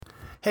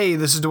Hey,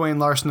 this is Dwayne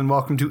Larson, and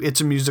welcome to It's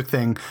a Music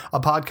Thing, a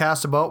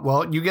podcast about,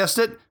 well, you guessed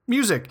it,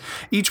 music.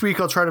 Each week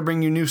I'll try to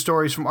bring you new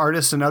stories from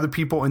artists and other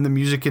people in the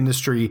music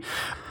industry.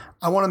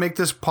 I want to make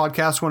this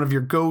podcast one of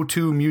your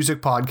go-to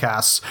music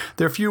podcasts.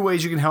 There are a few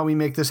ways you can help me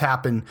make this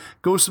happen.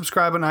 Go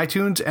subscribe on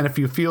iTunes, and if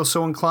you feel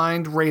so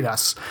inclined, rate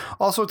us.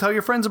 Also, tell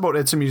your friends about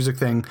It's a Music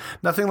Thing.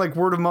 Nothing like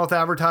word-of-mouth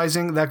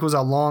advertising. That goes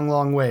a long,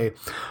 long way.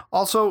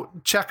 Also,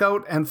 check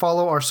out and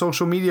follow our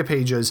social media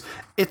pages.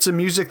 It's a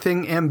Music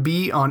Thing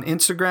MB on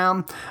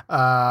Instagram.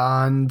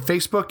 On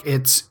Facebook,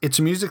 it's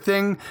a Music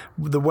Thing.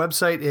 The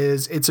website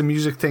is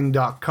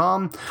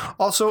itsamusicthing.com.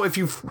 Also, if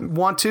you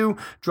want to,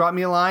 drop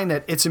me a line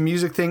at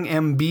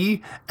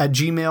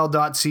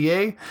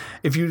itsamusicthingmb@gmail.ca.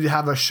 If you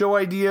have a show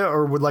idea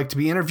or would like to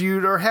be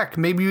interviewed, or heck,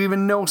 maybe you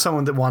even know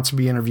someone that wants to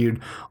be interviewed.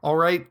 All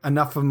right,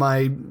 enough of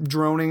my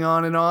droning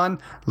on and on.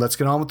 Let's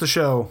get on with the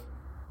show.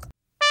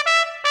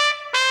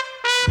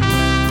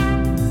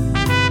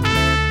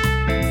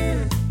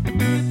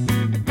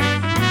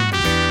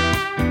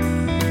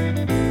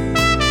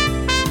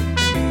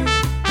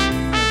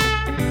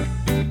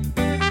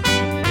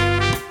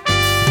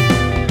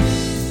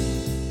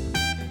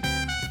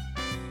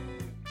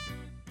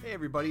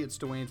 Everybody, it's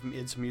Dwayne from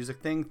It's a Music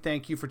Thing.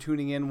 Thank you for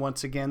tuning in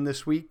once again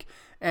this week.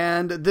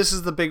 And this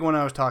is the big one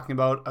I was talking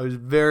about. I was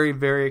very,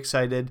 very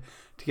excited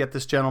to get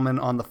this gentleman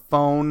on the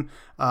phone.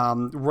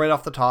 Right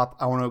off the top,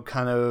 I want to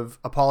kind of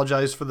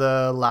apologize for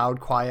the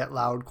loud, quiet.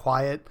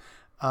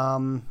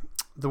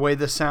 The way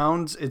this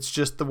sounds, it's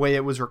just the way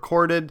it was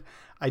recorded.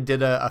 I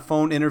did a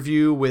phone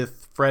interview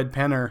with Fred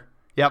Penner.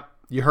 Yep,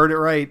 you heard it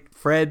right,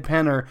 Fred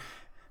Penner.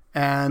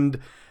 And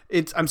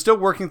I'm still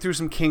working through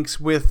some kinks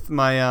with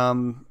my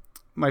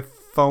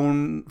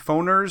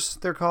phoners,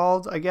 they're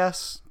called, I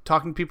guess.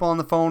 Talking to people on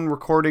the phone,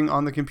 recording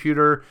on the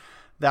computer,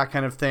 that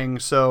kind of thing.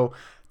 So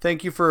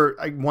thank you for,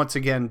 once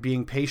again,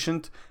 being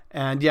patient.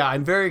 And yeah,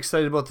 I'm very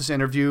excited about this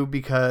interview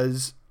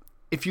because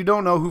if you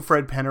don't know who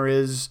Fred Penner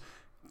is,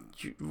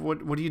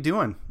 what are you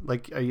doing?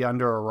 Like, are you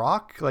under a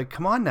rock? Like,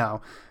 come on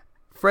now.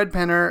 Fred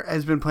Penner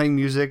has been playing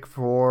music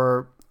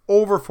for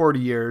over 40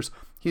 years.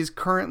 He's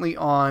currently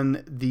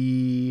on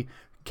the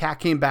Cat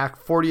Came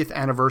Back 40th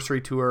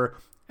anniversary tour.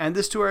 And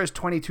this tour has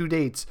 22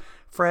 dates.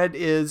 Fred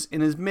is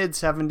in his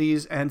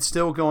mid-70s and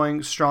still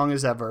going strong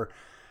as ever.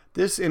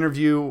 This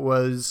interview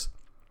was,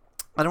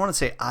 I don't want to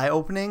say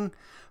eye-opening,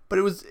 but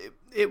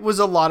it was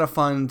a lot of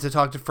fun to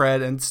talk to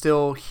Fred and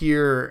still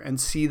hear and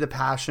see the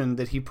passion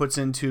that he puts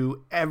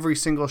into every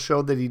single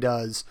show that he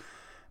does.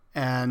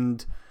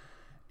 And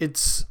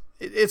it's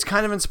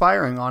kind of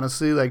inspiring,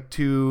 honestly, like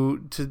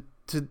to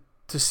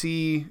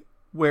see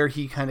where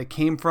he kind of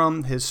came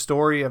from, his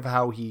story of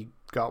how he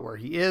got where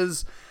he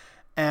is,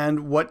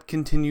 and what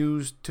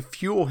continues to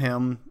fuel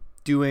him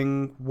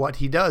doing what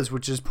he does,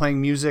 which is playing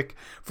music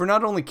for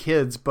not only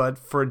kids, but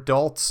for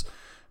adults,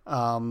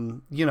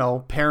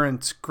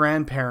 parents,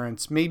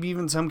 grandparents, maybe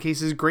even some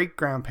cases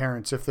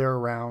great-grandparents if they're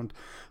around.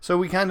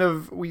 So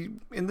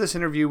in this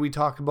interview, we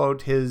talk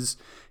about his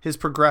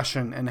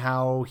progression and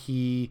how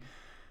he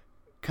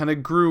kind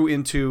of grew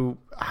into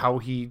how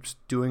he's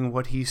doing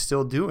what he's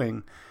still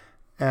doing.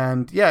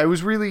 And yeah, it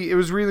was really,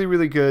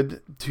 really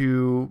good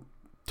to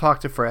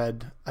talk to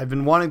Fred. I've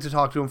been wanting to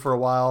talk to him for a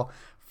while.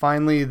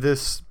 Finally, the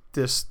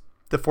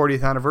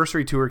 40th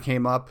anniversary tour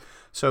came up,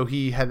 so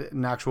he had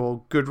an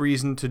actual good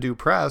reason to do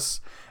press.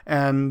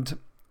 And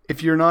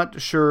if you're not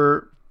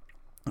sure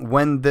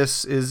when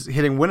this is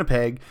hitting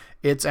Winnipeg,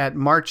 it's at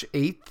March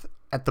 8th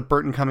at the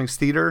Burton Cummings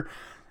Theatre.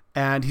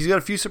 And he's got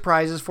a few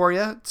surprises for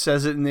you. It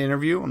says it in the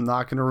interview. I'm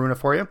not going to ruin it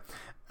for you.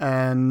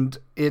 And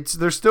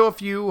there's still a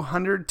few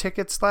hundred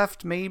tickets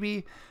left,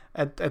 maybe.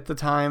 At the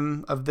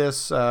time of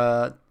this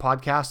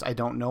podcast. I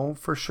don't know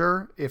for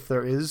sure if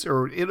there is,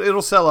 or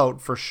it'll sell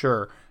out for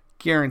sure,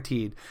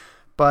 guaranteed.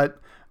 But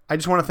I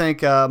just want to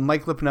thank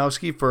Mike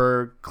Lipinowski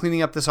for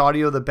cleaning up this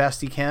audio the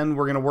best he can.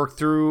 We're going to work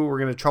through, we're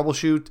going to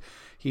troubleshoot.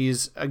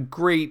 He's a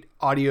great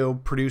audio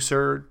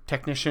producer,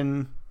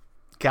 technician,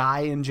 guy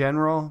in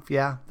general.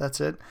 Yeah,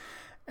 that's it.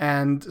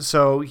 And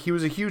so he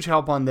was a huge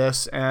help on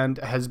this and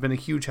has been a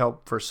huge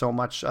help for so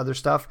much other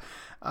stuff.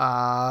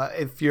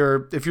 If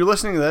you're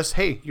listening to this,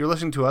 hey, you're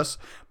listening to us,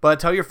 but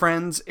tell your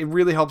friends. It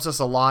really helps us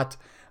a lot.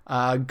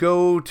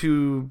 Go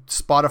to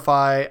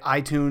Spotify,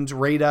 iTunes,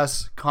 rate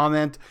us,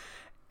 comment.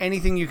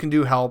 Anything you can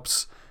do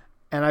helps,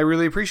 and I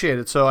really appreciate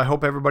it. So I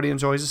hope everybody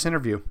enjoys this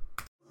interview.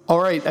 All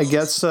right, I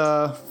guess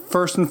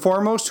first and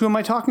foremost, who am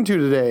I talking to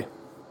today?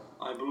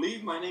 I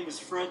believe my name is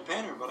Fred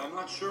Penner, but I'm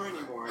not sure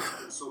anymore. I've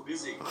been so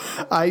busy.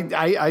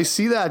 I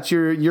see that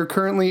you're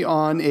currently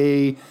on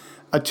a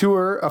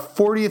tour, a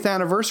 40th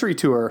anniversary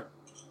tour.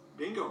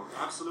 Bingo,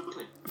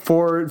 absolutely.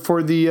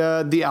 For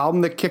the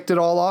album that kicked it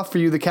all off for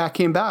you, The Cat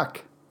Came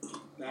Back.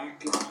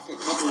 Back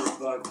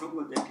a couple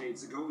of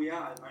decades ago,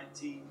 yeah,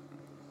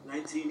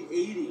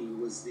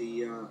 1980 was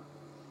the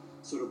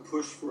sort of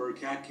push for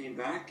Cat Came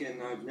Back,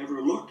 and I've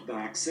never looked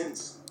back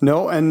since.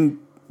 No, and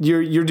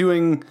you're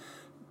doing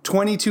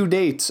 22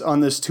 dates on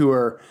this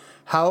tour.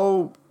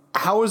 How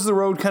has the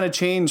road kind of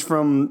changed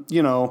from,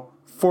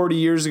 40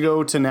 years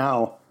ago to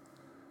now?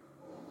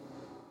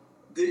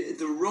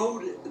 the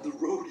road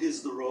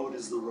is the road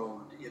is the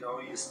road.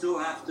 You still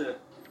have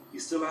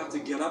to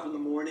get up in the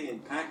morning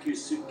and pack your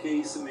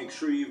suitcase and make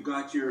sure you've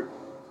got your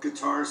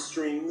guitar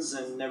strings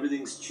and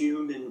everything's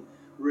tuned and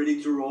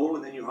ready to roll,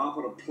 and then you hop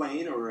on a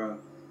plane or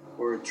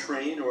a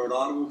train or an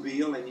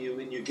automobile and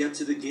you get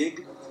to the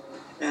gig.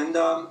 And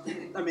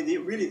I mean,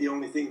 really the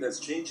only thing that's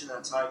changed in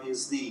that time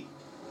is the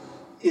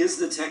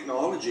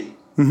technology,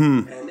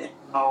 and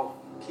how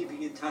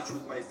keeping in touch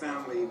with my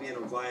family,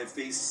 via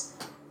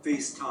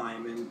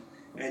FaceTime,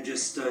 and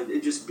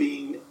just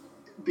being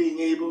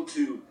able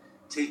to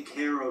take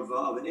care of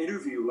an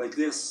interview like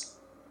this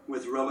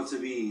with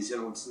relative ease.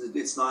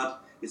 It's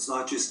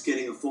not just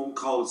getting a phone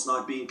call. It's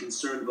not being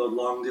concerned about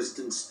long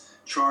distance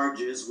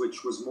charges,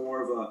 which was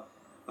more of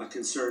a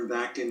concern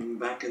back in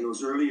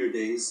those earlier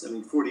days. I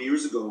mean, 40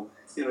 years ago,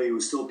 you were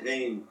still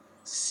paying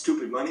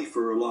stupid money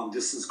for long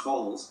distance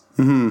calls.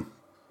 Mm-hmm.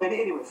 And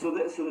anyway, so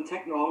the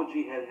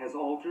technology has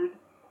altered.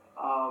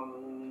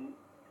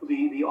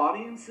 The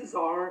audiences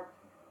are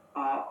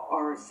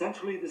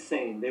essentially the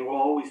same. They will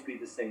always be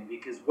the same,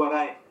 because what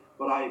I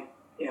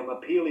am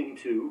appealing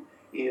to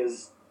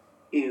is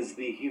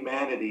the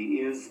humanity,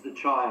 is the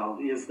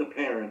child, is the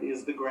parent,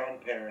 is the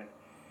grandparent,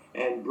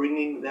 and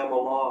bringing them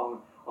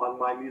along on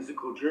my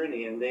musical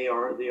journey. And they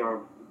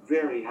are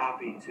very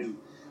happy to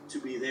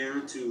be there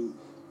to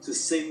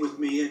sing with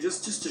me and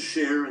just to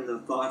share in the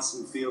thoughts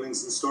and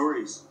feelings and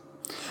stories.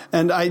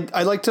 And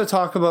I like to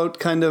talk about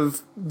kind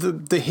of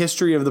the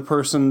history of the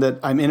person that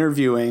I'm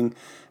interviewing.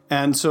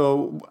 And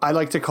so I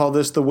like to call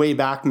this the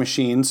Wayback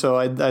Machine. So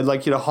I'd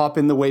like you to hop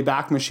in the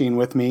Wayback Machine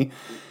with me.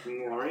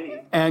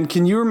 Alrighty. And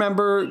can you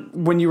remember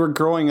when you were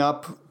growing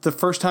up, the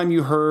first time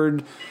you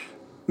heard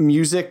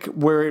music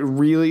where it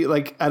really,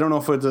 like, I don't know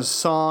if it was a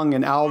song,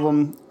 an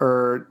album,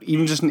 or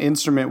even just an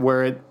instrument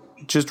where it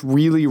just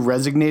really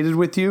resonated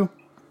with you?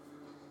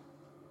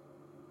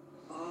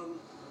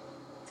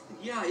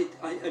 Yeah,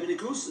 I mean, it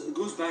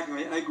goes back.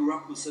 I grew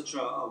up with such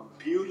a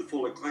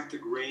beautiful,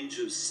 eclectic range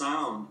of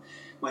sound.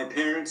 My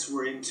parents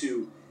were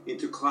into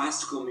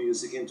classical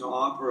music, into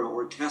opera,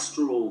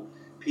 orchestral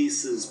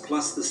pieces,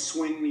 plus the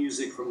swing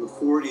music from the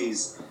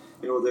 40s.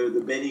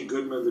 The Benny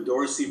Goodman, the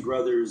Dorsey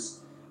Brothers,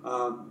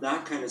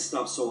 that kind of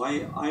stuff. So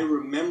I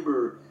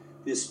remember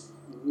this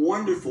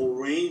wonderful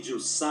range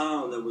of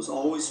sound that was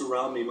always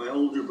around me. My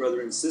older brother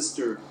and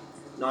sister,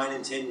 9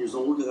 and 10 years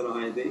older than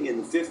I,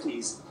 in the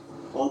 50s.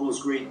 All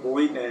those great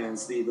boy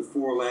bands, the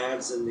Four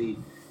Lads and the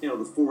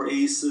Four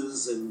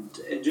Aces, and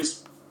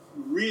just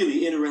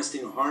really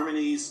interesting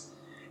harmonies,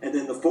 and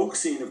then the folk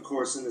scene, of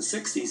course, in the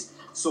 60s.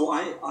 So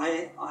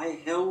I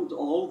held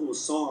all those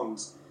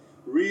songs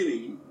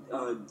really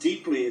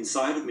deeply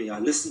inside of me. I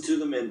listened to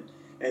them, and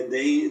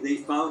they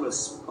found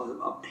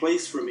a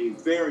place for me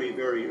very,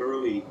 very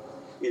early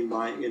in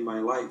my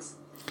life.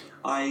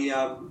 I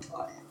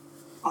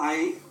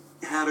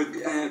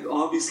had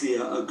obviously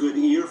a good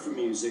ear for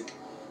music.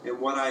 And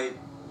what I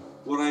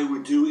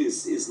would do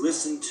is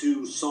listen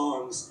to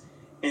songs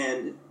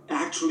and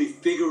actually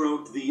figure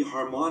out the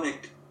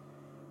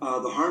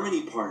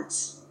harmony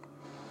parts.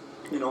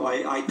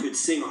 I could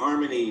sing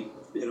harmony,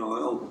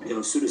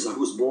 as soon as I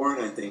was born,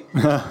 I think.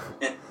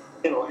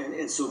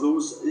 and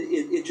so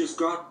it just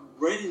got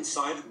right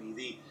inside of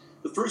me.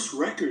 The first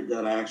record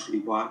that I actually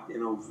bought,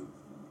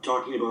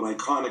 talking about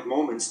iconic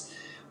moments,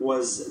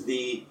 was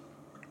the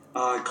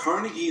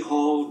Carnegie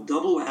Hall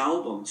double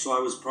album. So I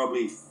was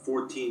probably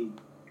 13,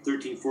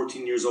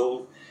 14 years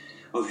old,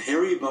 of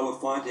Harry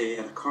Belafonte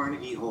at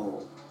Carnegie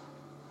Hall.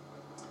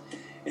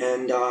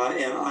 And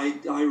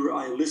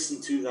I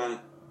listened to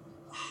that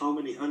how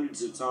many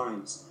hundreds of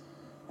times.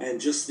 And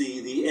just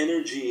the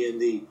energy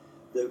and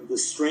the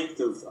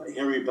strength of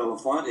Harry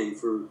Belafonte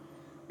for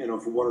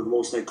one of the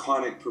most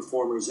iconic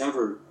performers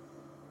ever,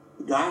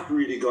 that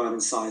really got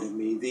inside of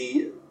me.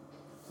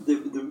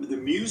 The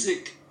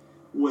music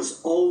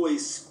was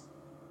always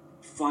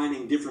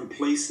finding different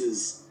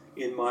places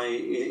in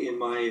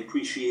my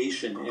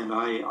appreciation, and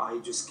I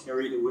just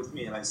carried it with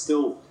me, and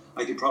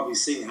I could probably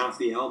sing half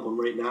the album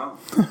right now.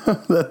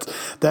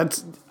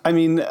 that's I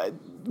mean,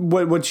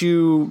 what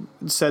you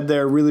said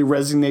there really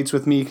resonates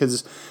with me,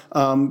 because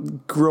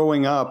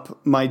growing up,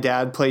 my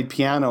dad played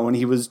piano, and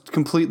he was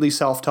completely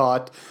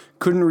self-taught,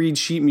 couldn't read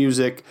sheet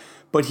music,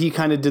 but he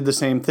kind of did the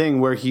same thing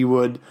where he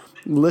would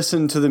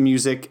listen to the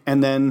music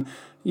and then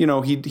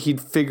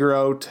he'd figure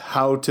out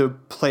how to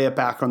play it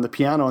back on the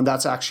piano, and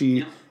that's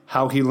actually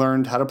how he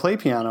learned how to play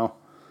piano.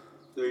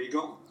 There you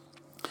go.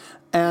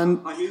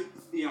 And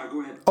yeah,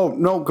 go ahead. Oh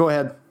no, go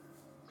ahead.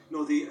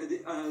 No, the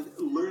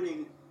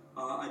learning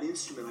an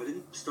instrument. I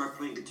didn't start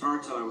playing guitar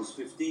until I was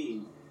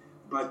 15,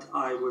 but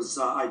I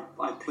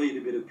played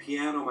a bit of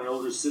piano. My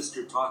older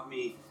sister taught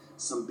me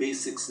some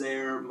basics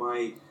there.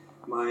 My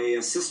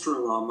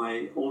sister-in-law,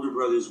 my older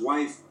brother's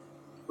wife,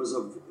 is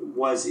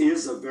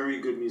a very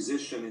good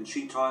musician, and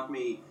she taught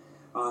me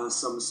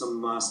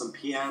some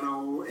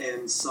piano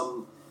and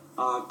some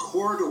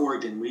chord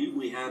organ.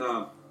 We had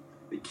a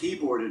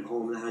keyboard at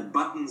home that had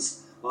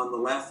buttons on the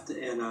left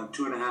and a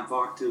 2.5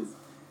 octave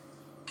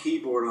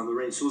keyboard on the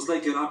range. So it was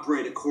like an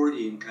upright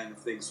accordion kind of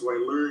thing. So I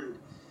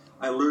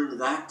learned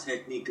that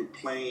technique of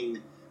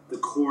playing the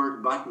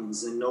chord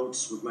buttons and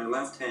notes with my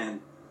left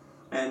hand,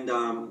 and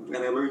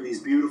I learned these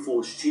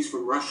beautiful. She's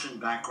from Russian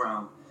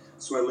background,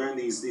 so I learned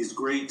these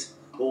great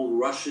old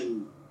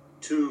Russian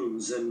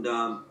tunes, and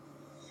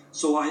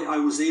so I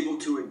was able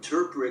to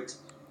interpret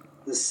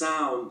the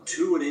sound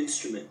to an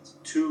instrument,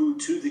 to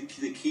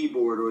the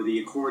keyboard or the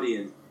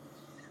accordion.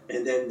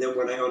 And then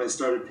when I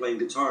started playing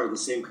guitar, the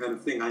same kind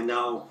of thing. I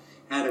now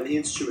had an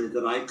instrument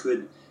that I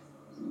could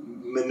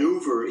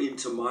maneuver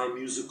into my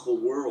musical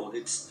world.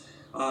 It's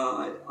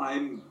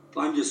I'm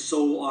just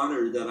so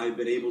honored that I've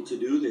been able to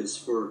do this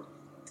for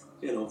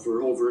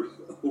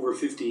over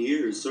 50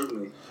 years,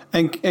 certainly.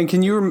 And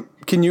can you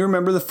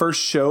remember the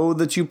first show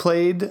that you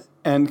played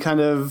and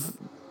kind of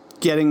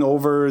getting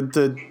over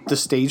the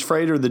stage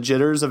fright or the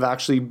jitters of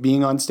actually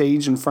being on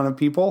stage in front of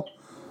people?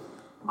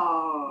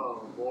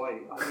 Oh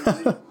boy!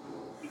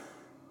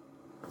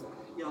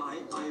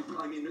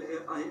 I mean,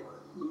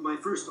 my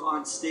first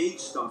on stage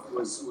stuff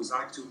was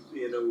actually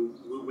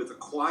with a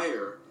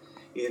choir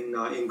in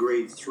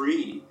grade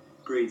 3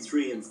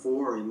 and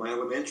 4 in my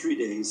elementary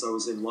days. I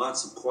was in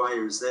lots of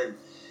choirs then,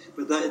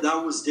 but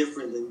that was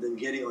different than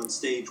getting on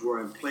stage where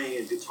I'm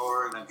playing a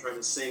guitar and I'm trying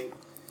to sing,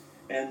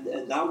 and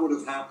that would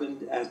have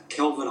happened at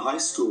Kelvin High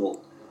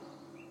School,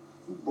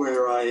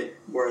 where I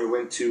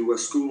went to a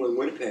school in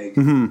Winnipeg,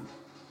 mm-hmm.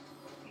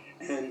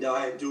 and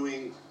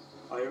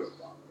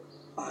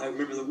I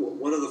remember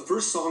one of the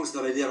first songs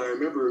that I did. I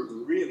remember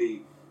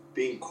really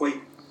being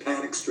quite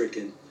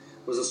panic-stricken.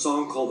 Was a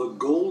song called "The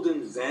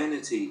Golden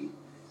Vanity."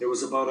 It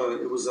was a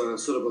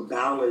sort of a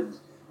ballad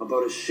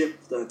about a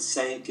ship that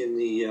sank in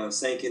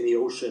the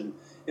ocean.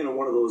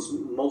 One of those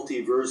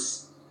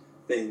multi-verse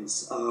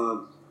things.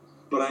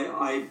 But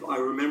I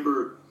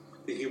remember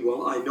thinking,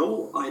 well, I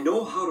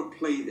know how to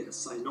play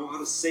this. I know how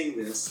to sing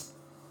this.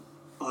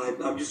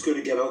 I'm just going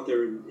to get out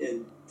there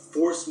and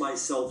force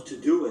myself to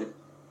do it.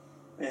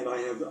 And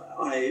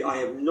I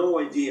have no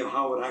idea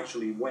how it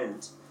actually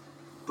went,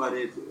 but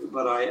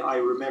I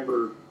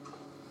remember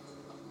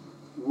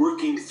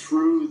working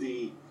through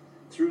the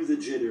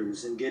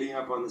jitters and getting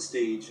up on the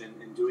stage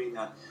and doing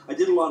that. I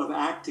did a lot of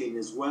acting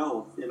as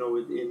well,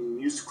 in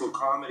musical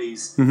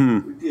comedies,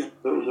 mm-hmm.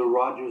 The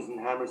Rodgers and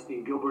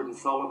Hammerstein, Gilbert and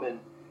Sullivan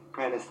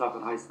kind of stuff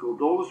at high school.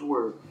 Those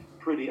were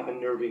pretty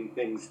unnerving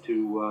things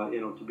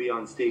to be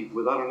on stage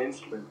without an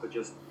instrument, but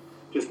just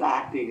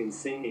acting and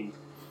singing.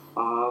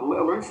 I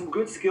learned some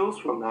good skills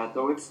from that,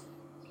 though.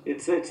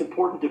 It's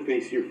important to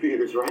face your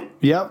fears, right?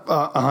 Yep,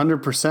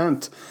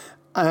 100%.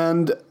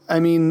 And I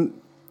mean,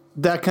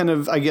 that kind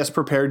of, I guess,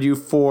 prepared you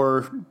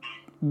for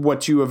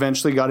what you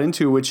eventually got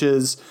into, which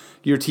is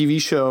your TV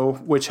show,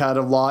 which had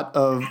a lot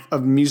of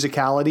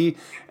musicality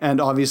and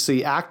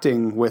obviously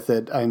acting with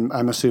it.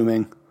 I'm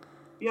assuming.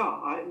 Yeah,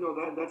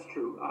 that's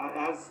true.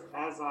 As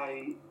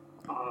I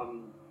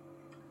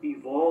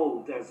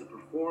evolved as a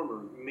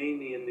performer,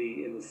 mainly in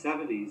the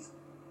 70s.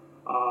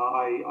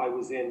 I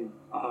was in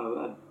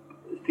a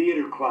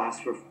theater class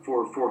for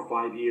 4 or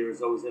 5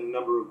 years. I was in a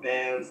number of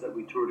bands that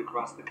we toured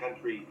across the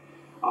country.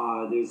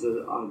 There's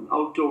an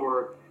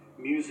outdoor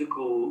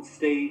musical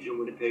stage in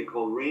Winnipeg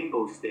called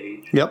Rainbow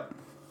Stage. Yep.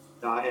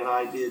 And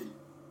I did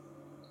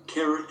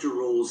character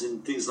roles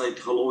in things like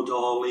Hello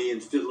Dolly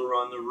and Fiddler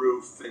on the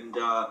Roof and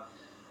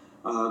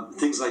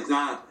things like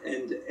that.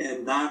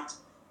 And that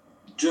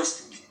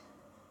just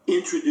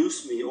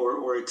introduced me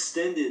or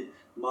extended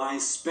my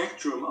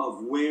spectrum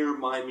of where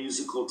my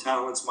musical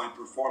talents, my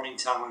performing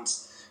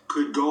talents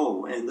could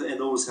go, and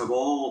those have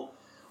all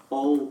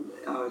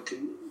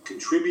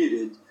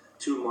contributed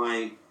to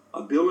my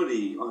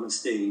ability on a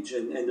stage.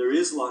 And there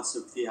is lots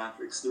of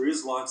theatrics. There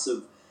is lots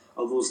of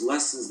those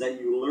lessons that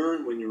you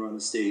learn when you're on a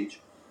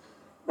stage.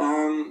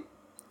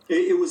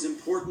 It was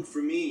important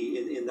for me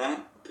in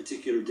that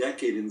particular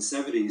decade in the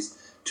 70s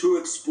to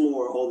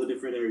explore all the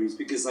different areas,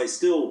 because I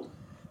still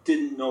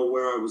didn't know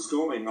where I was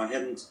going. I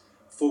hadn't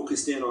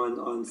focused in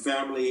on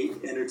family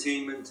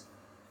entertainment.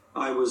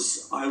 I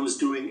was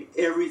doing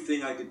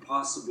everything I could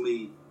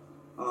possibly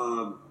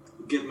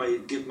get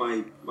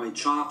my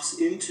chops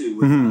into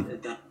mm-hmm.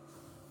 at that.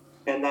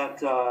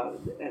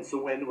 And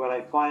so when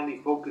I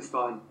finally focused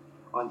on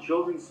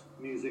children's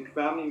music,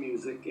 family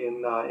music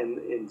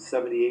in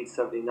 78,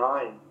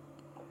 79,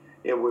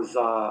 it was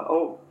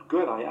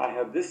good. I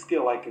have this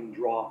skill I can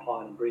draw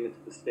upon and bring it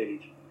to the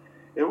stage.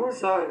 It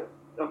was a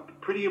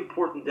pretty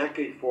important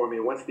decade for me.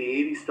 Once the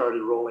 80s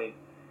started rolling,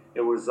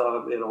 it was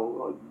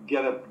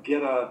get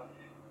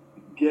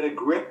a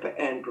grip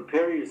and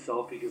prepare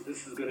yourself, because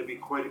this is going to be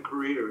quite a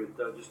career. It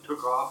just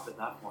took off at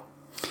that point.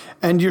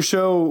 And your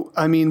show,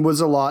 I mean,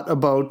 was a lot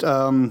about,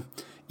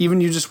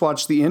 even you just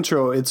watched the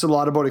intro, it's a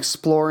lot about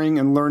exploring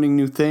and learning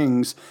new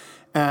things.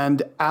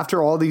 And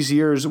after all these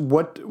years,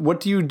 what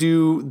do you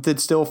do that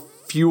still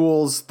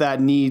fuels that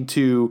need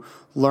to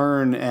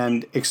learn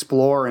and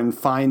explore and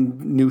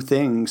find new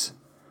things?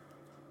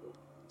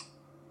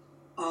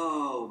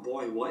 Oh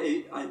boy, well,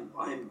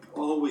 I'm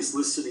always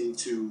listening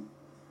to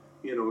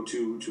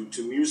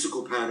to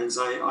musical patterns,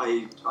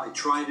 I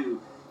try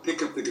to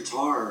pick up the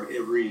guitar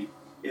every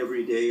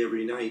day,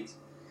 every night.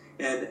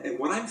 And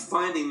what I'm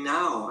finding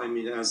now, I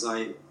mean, as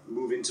I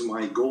move into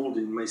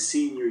my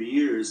senior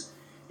years,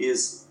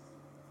 is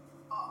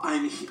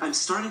I'm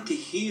starting to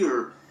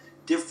hear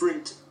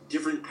different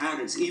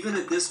patterns. Even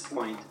at this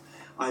point,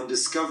 I'm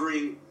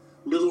discovering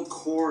little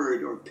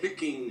chord or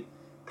picking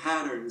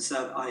patterns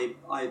that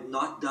I've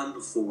not done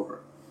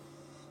before,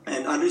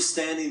 and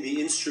understanding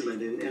the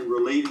instrument and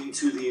relating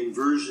to the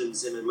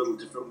inversions in a little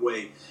different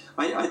way.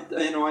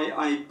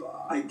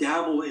 I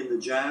dabble in the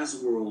jazz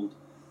world,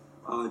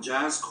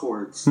 jazz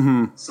chords,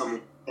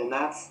 some, and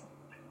that's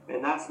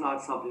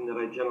not something that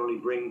I generally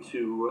bring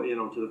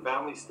to to the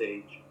family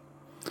stage.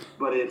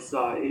 But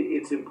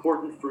it's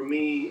important for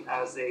me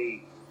as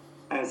a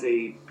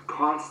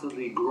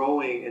constantly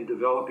growing and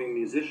developing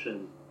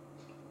musician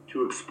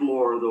to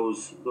explore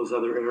those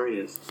other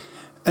areas.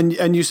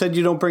 And you said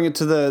you don't bring it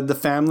to the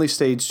family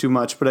stage too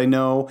much, but I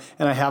know,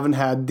 and I haven't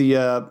had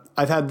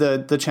I've had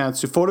the chance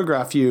to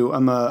photograph you.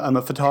 I'm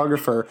a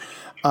photographer,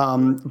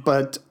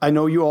 but I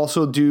know you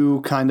also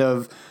do kind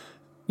of,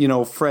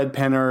 Fred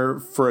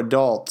Penner for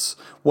adults.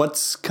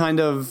 What's kind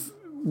of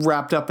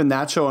wrapped up in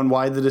that show, and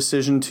why the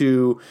decision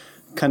to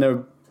kind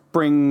of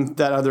bring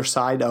that other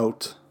side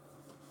out?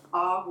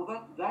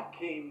 Well, that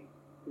came.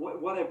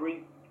 What I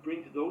bring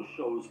to those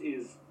shows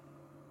is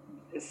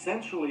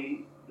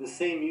essentially the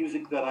same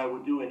music that I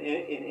would do in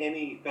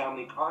any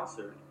family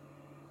concert,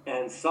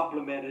 and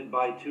supplemented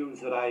by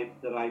tunes that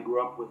I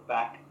grew up with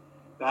back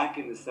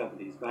in the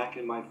 70s, back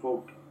in my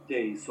folk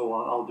days. So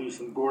I'll do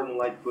some Gordon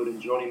Lightfoot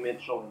and Joni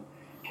Mitchell and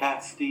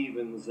Cat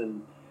Stevens,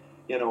 and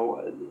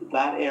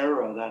that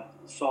era, that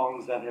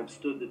songs that have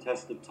stood the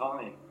test of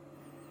time,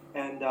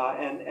 and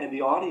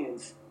the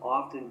audience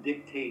often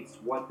dictates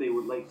what they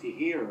would like to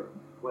hear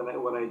when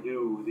I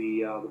do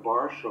the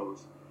bar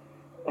shows.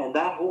 And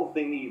that whole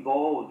thing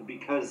evolved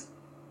because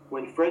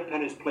when Fred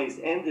Penner's Place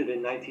ended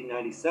in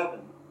 1997,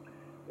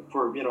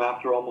 for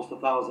after almost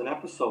 1,000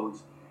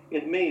 episodes,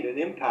 it made an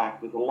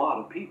impact with a lot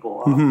of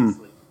people,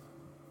 obviously.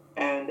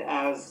 And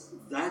as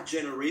that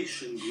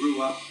generation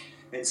grew up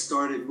and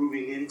started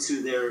moving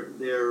into their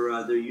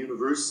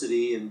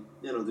university and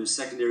their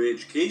secondary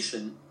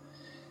education,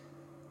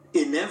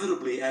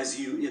 inevitably, as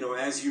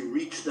you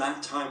reach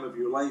that time of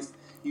your life,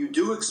 you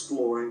do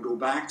explore and go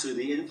back to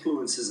the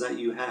influences that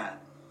you had.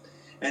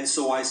 And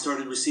so I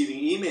started receiving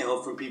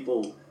email from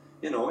people,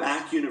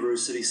 at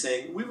university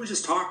saying, "We were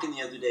just talking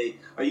the other day.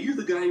 Are you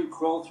the guy who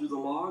crawled through the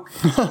log?"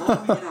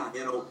 "Oh yeah,"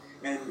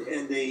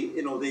 and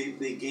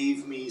they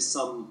gave me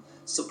some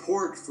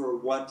support for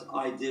what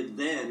I did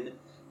then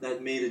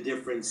that made a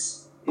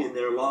difference in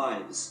their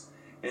lives,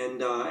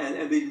 and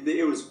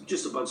it was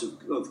just a bunch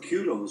of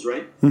kudos,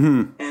 right?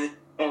 And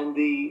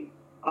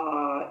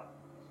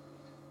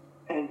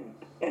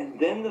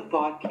then the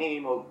thought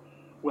came of,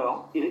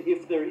 well,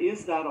 if there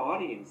is that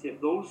audience,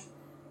 if those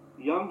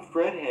young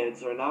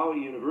Fredheads are now at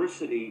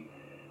university,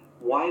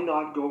 why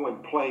not go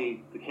and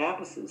play the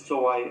campuses?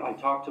 So I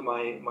talked to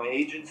my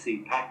agency,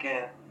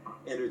 Paquin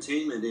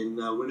Entertainment in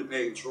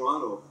Winnipeg and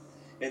Toronto,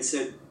 and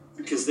said,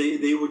 because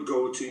they would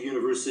go to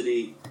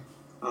university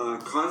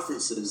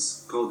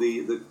conferences called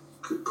the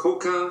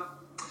COCA,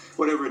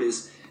 whatever it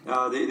is.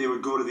 They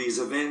would go to these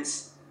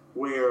events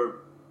where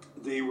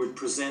they would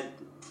present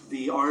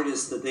the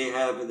artists that they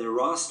have in their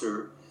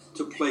roster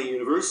to play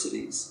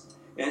universities.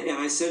 And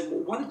I said,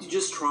 well, why don't you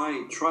just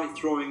try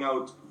throwing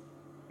out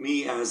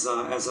me as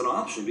an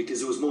option,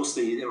 because it was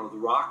mostly the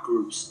rock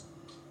groups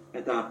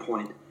at that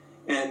point.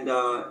 And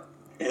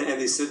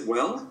they said,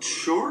 well,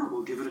 sure,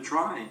 we'll give it a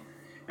try.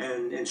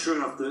 And sure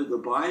enough,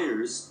 the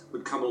buyers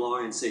would come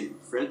along and say,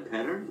 Fred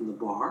Penner in the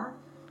bar?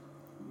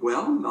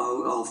 Well,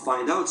 I'll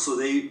find out. So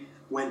they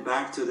went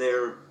back to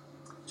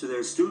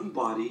their student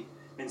body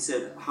and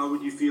said, how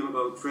would you feel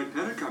about Fred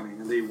Penner coming?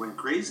 And they went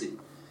crazy.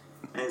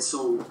 And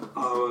so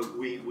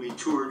we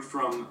toured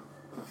from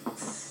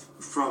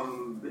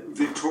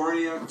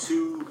Victoria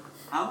to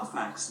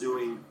Halifax,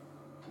 doing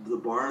the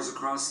bars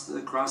across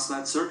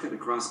that circuit,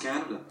 across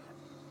Canada.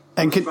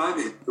 And it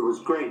was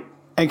great.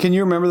 And can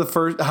you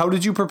remember how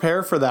did you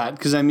prepare for that?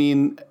 Because I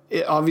mean,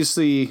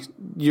 obviously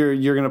you're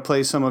going to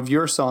play some of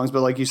your songs,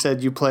 but like you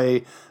said, you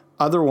play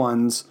other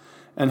ones.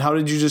 And how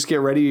did you just get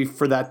ready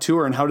for that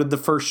tour? And how did the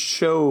first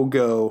show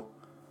go?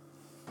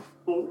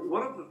 Well,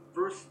 one of the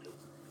first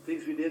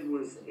things we did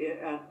was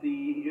at the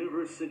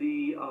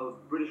University of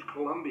British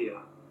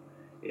Columbia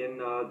in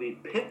the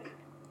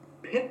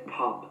Pit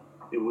Pub,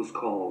 it was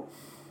called.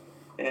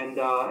 And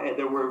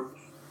there were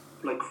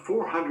like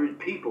 400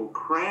 people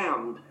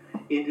crammed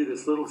into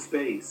this little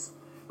space,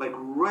 like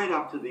right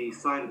up to the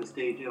side of the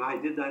stage, and I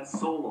did that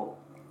solo.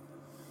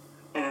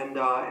 And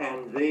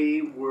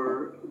they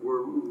were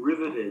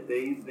riveted.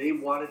 They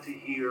wanted to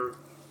hear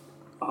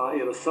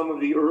some of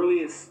the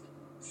earliest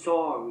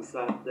songs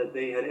that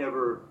they had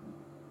ever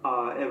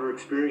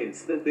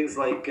experienced. Things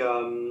like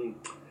There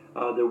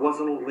Was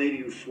an Old Lady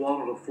Who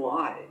Swallowed a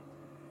Fly.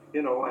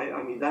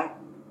 I mean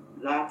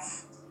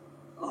that's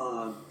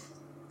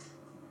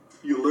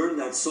you learn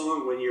that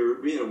song when you're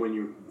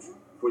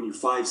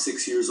 5,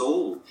 6 years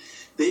old.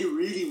 They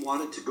really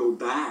wanted to go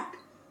back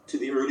to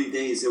the early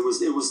days. It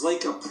was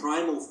like a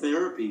primal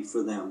therapy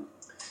for them,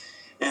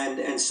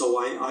 and so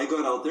I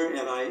got out there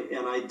and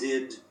I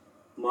did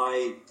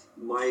my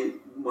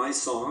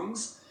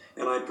songs,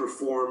 and I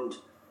performed,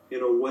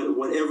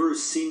 whatever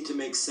seemed to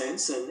make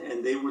sense,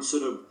 and they would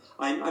sort of.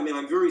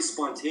 I'm very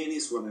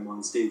spontaneous when I'm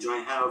on stage.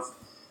 I have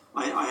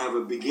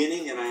a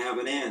beginning and I have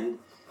an end,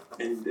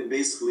 and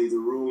basically the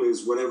rule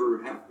is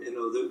whatever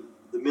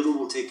the middle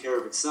will take care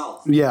of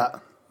itself. Yeah.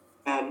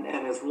 And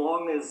as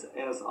long as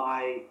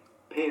I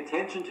pay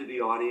attention to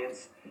the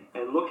audience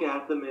and look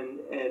at them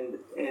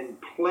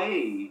and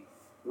play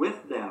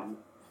with them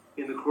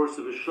in the course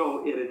of a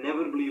show, it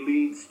inevitably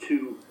leads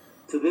to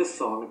this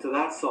song, to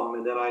that song,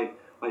 and then I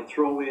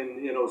throw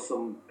in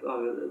some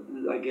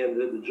again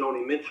the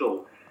Joni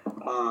Mitchell,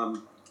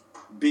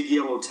 Big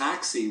Yellow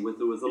Taxi with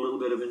a little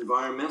bit of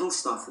environmental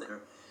stuff there,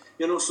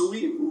 So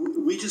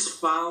we just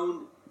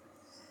found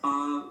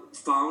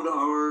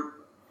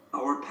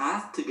our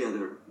path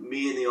together,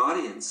 me and the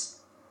audience,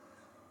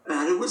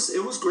 and it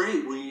was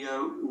great. We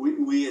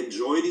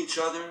enjoyed each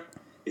other.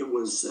 It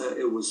was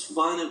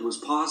fun. It was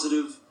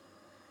positive,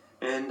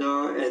 and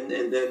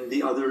then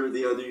the other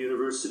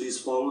universities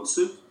followed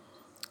suit.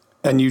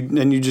 And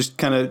you just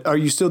kind of, are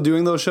you still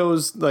doing those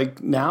shows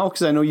like now?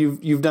 Because I know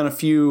you've done a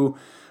few.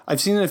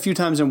 I've seen it a few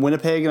times in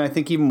Winnipeg, and I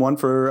think even one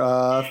for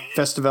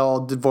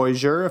Festival de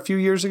Voyageur a few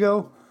years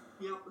ago.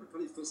 Yeah, I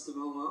played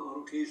Festival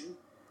on occasion.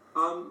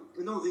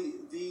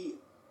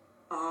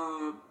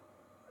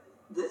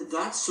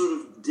 That sort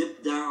of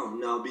dipped down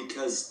now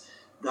because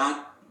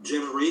that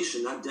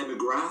generation, that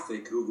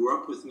demographic who grew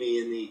up with me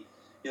in the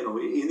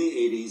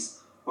 80s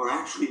are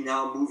actually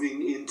now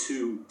moving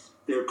into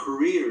their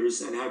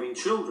careers and having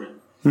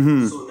children.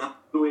 Mm-hmm. So now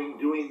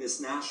doing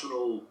this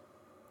national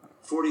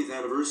 40th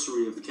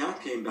anniversary of The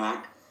Cat Came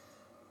Back,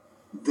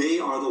 they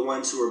are the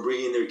ones who are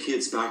bringing their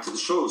kids back to the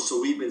shows.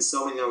 So we've been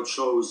selling out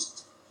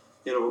shows,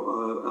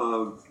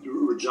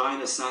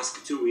 Regina,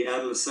 Saskatoon. We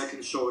added a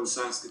second show in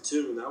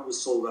Saskatoon. That was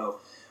sold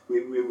out.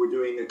 We were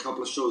doing a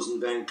couple of shows in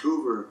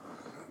Vancouver.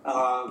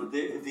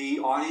 The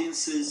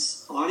audience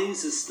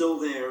is still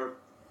there,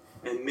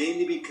 and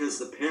mainly because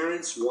the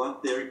parents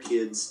want their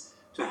kids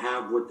to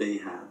have what they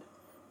had.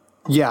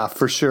 Yeah,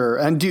 for sure.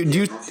 And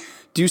do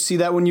you see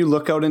that when you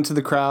look out into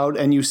the crowd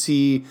and you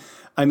see,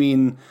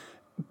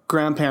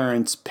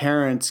 grandparents,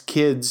 parents,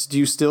 kids? Do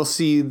you still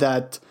see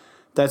that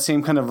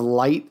same kind of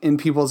light in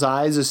people's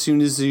eyes as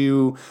soon as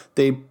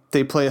they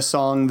play a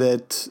song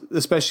that,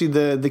 especially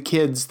the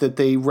kids, that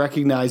they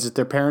recognize that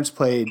their parents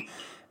played,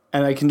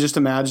 and I can just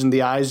imagine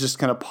the eyes just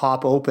kind of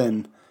pop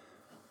open.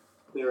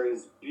 There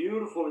is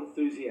beautiful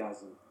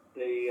enthusiasm.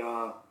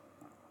 They're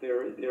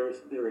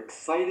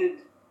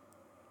excited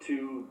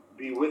to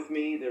be with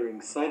me. They're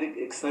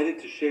excited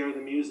to share the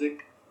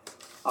music.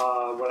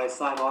 When I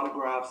sign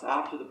autographs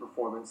after the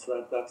performance,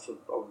 that's a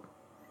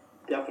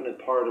definite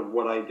part of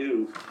what I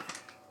do,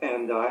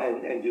 and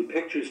do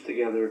pictures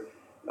together.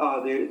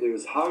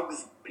 There's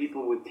hugs,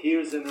 people with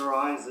tears in their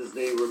eyes as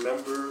they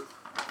remember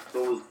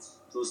those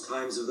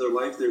times of their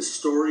life. There's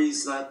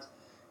stories that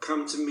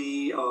come to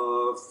me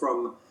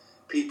from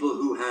people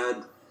who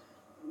had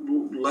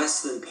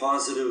less than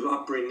positive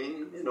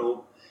upbringing,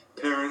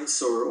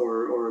 parents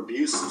or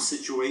abusive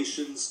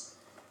situations,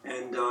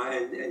 and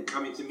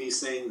coming to me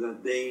saying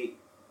that they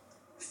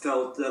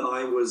felt that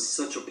I was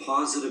such a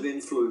positive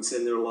influence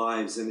in their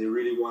lives, and they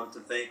really wanted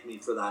to thank me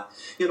for that.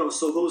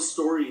 So those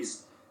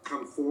stories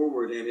come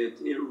forward, and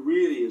it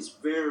really is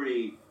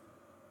very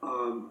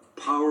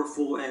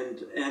powerful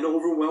and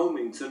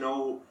overwhelming to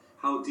know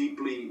how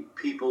deeply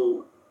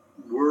people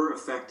were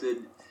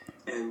affected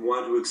and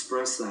want to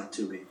express that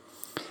to me.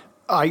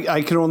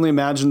 I can only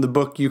imagine the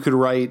book you could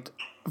write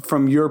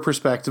from your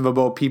perspective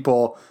about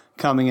people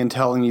coming and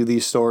telling you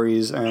these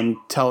stories and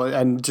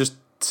just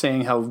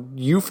saying how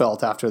you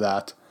felt after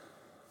that.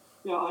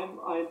 Yeah,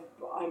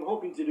 I'm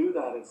hoping to do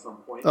that at some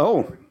point.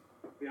 Oh,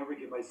 if I ever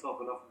give myself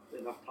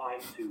enough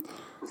time to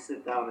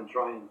sit down and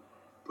try and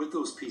put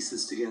those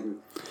pieces together.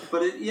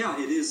 But it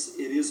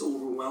is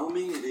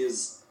overwhelming. It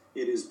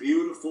is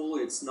beautiful.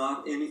 It's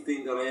not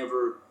anything that I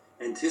ever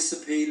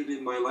anticipated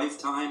in my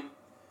lifetime.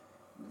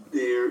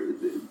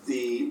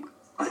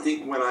 I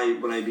think when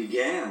I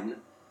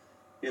began,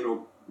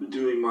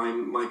 doing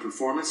my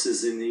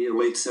performances in the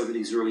late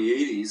 70s, early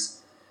 80s,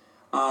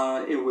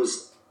 it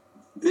was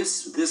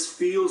this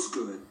feels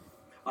good.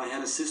 I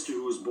had a sister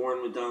who was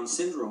born with Down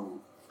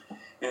syndrome,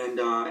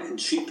 and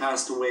she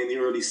passed away in the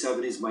early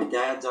 70s. My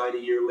dad died a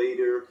year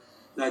later.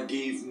 That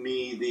gave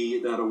me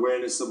that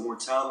awareness of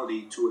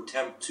mortality to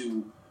attempt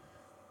to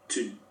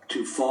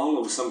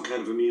follow some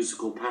kind of a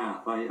musical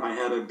path. I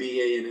had a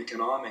BA in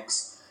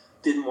economics,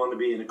 didn't want to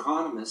be an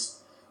economist,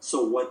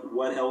 so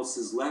what else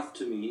is left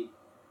to me?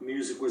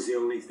 Music was the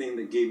only thing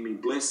that gave me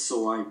bliss,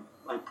 so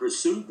I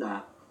pursued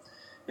that,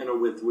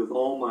 with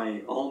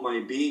all my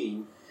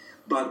being,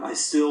 but I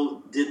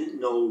still didn't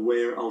know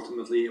where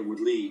ultimately it would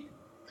lead.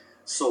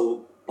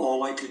 So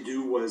all I could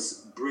do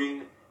was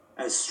bring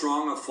as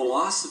strong a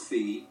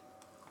philosophy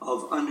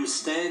of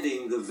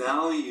understanding the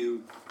value,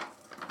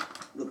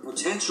 the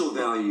potential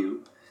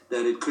value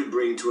that it could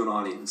bring to an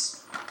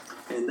audience.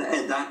 And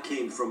that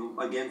came from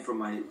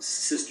my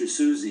sister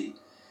Susie,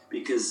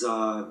 because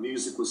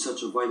music was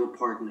such a vital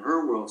part in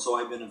her world. So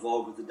I've been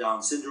involved with the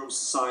Down Syndrome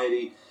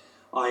Society.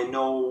 I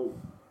know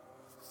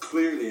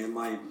clearly, and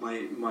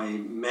my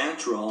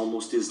mantra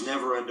almost is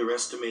never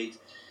underestimate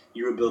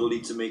your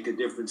ability to make a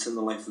difference in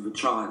the life of a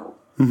child.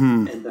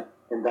 Mm-hmm.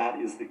 And that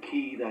is the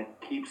key that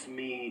keeps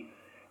me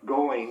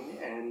going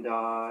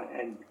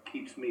and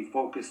keeps me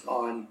focused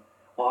on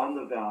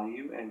the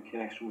value and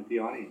connection with the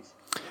audience.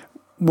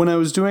 When I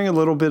was doing a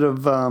little bit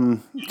of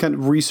kind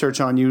of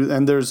research on you,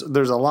 and there's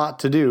a lot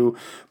to do,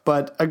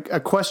 but a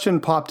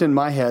question popped in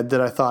my head that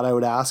I thought I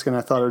would ask, and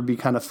I thought it would be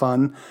kind of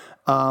fun.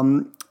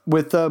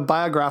 With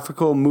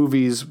biographical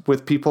movies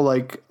with people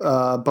like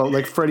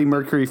Freddie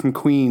Mercury from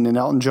Queen and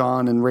Elton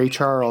John and Ray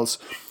Charles,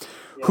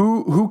 yeah.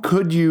 Who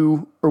could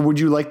you or would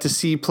you like to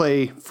see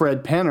play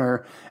Fred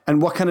Penner,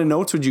 and what kind of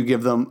notes would you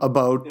give them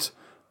about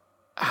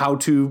how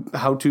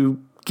to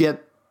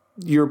get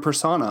your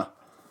persona?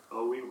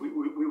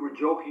 We were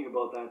joking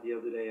about that the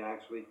other day,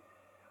 actually,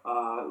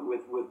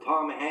 with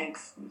Tom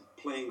Hanks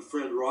playing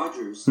Fred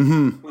Rogers.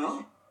 Mm-hmm.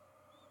 Well,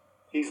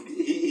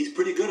 he's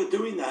pretty good at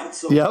doing that.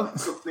 So, yep.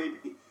 So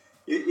maybe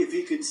if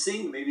he could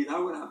sing, maybe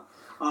that would happen.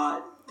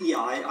 I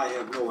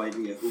have no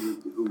idea who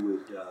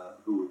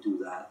would do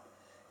that.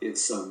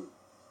 It's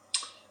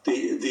the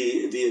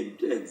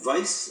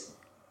advice.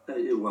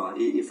 Well,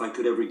 if I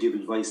could ever give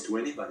advice to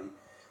anybody,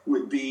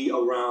 would be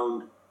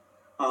around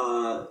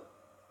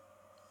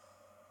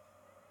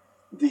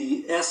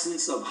the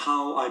essence of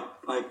how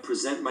I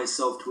present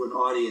myself to an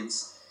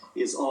audience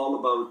is all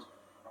about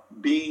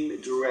being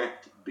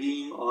direct,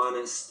 being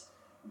honest,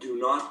 do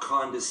not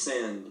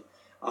condescend,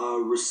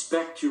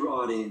 respect your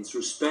audience,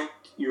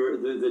 respect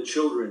the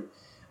children,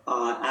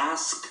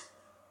 ask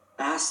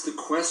the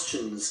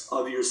questions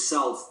of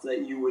yourself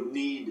that you would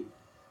need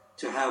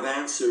to have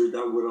answered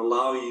that would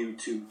allow you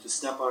to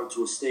step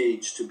onto a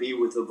stage to be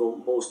with the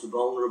most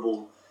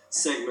vulnerable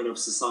segment of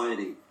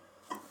society.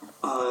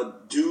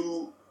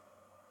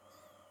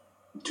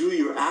 Do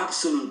your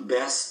absolute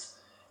best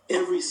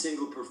every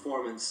single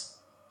performance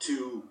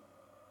to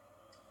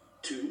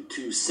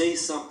say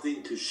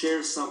something, to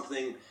share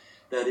something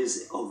that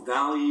is of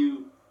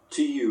value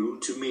to you,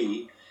 to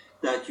me,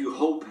 that you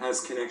hope has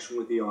connection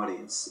with the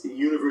audience.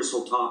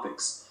 Universal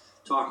topics,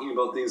 talking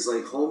about things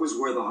like home is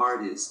where the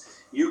heart is.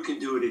 You can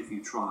do it if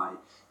you try.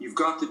 You've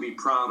got to be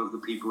proud of the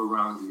people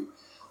around you.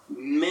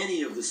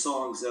 Many of the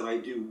songs that I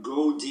do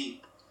go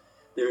deep.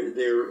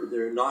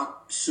 They're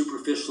not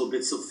superficial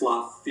bits of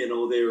fluff.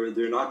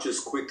 They're not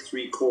just quick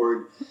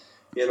 3-chord,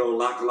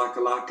 laka laka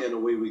laka and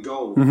away we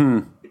go.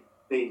 Mm-hmm.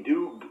 They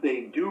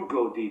do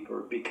go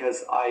deeper,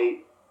 because I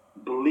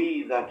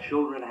believe that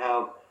children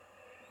have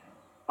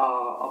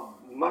a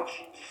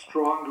much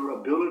stronger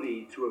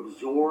ability to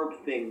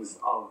absorb things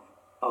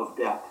of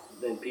depth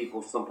than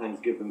people sometimes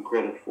give them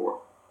credit for.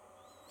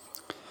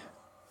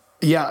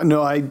 Yeah,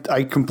 no,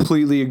 I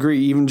completely agree.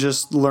 Even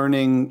just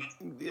learning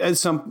as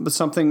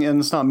something, and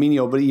it's not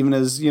menial, but even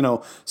as,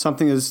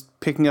 something as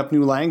picking up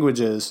new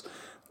languages.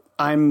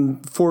 I'm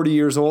 40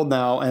 years old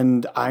now,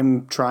 and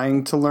I'm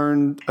trying to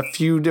learn a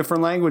few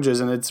different languages,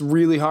 and it's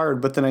really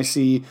hard. But then I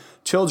see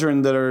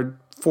children that are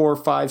 4,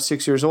 5,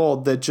 6 years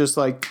old that just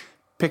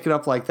pick it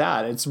up like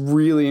that. It's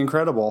really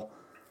incredible.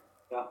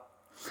 Yeah.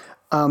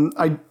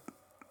 I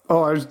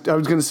was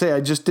going to say,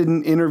 I just did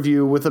an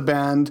interview with a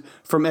band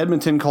from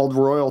Edmonton called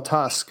Royal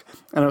Tusk,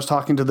 and I was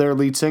talking to their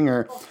lead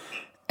singer,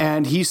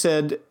 and he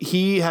said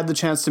he had the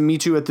chance to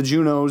meet you at the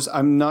Junos.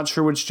 I'm not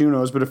sure which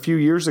Junos, but a few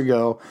years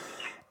ago.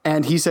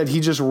 And he said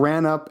he just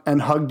ran up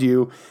and hugged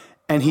you,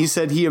 and he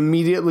said he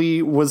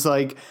immediately was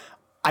like,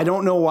 I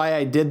don't know why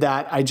I did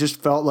that. I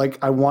just felt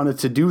like I wanted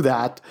to do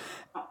that.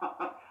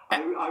 I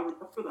remember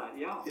that,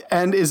 yeah.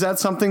 And is that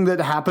something that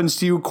happens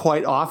to you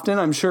quite often?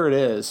 I'm sure it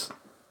is.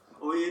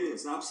 Oh, it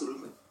is,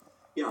 absolutely.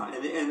 Yeah,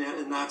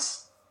 and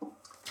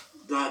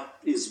that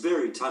is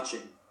very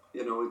touching.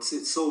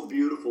 It's so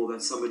beautiful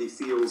that somebody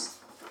feels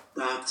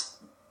that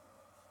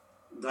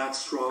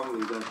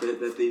strongly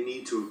that they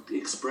need to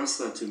express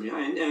that to me,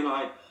 and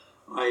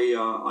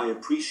I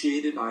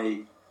appreciate it.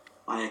 I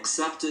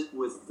accept it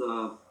with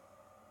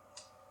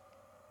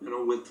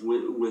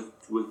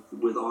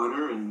with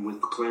honor and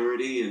with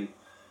clarity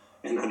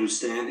and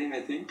understanding.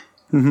 I think.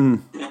 Mm-hmm.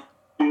 Yeah,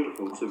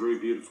 beautiful. It's a very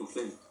beautiful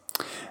thing.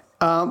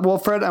 Well,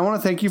 Fred, I want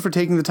to thank you for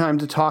taking the time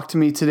to talk to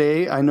me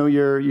today. I know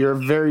you're a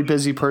very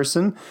busy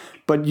person,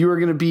 but you are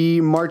going to be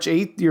March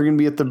 8th. You're going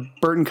to be at the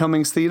Burton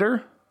Cummings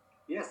Theatre.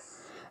 Yes.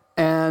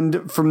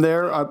 And from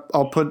there,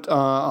 I'll put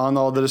on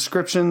all the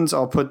descriptions.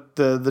 I'll put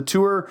the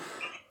tour.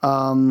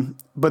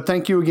 But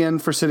thank you again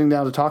for sitting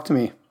down to talk to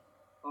me.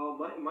 Oh,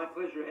 my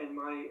pleasure. And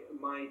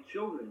my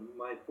children,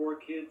 my 4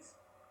 kids,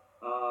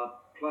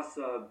 plus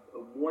a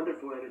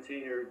wonderful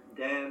entertainer,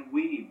 Dan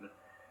Weeb.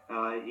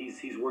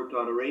 He's worked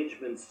on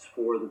arrangements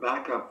for the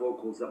backup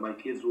vocals that my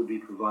kids will be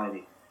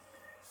providing.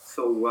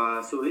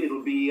 So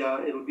it'll be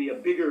a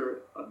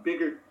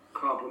bigger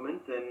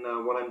compliment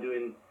than what I'm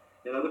doing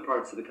in other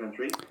parts of the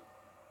country.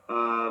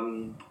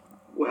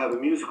 We'll have a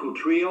musical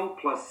trio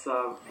plus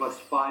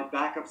 5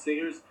 backup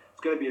singers.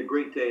 It's going to be a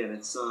great day, and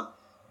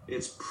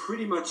it's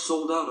pretty much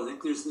sold out. I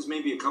think there's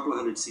maybe a couple of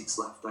hundred seats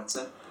left. That's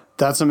it.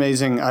 That's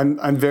amazing.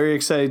 I'm very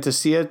excited to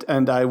see it,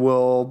 and I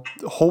will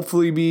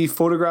hopefully be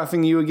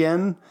photographing you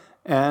again,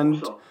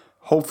 and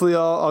hopefully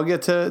I'll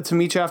get to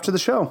meet you after the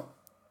show.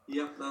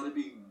 Yeah, that'd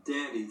be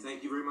dandy.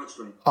 Thank you very much,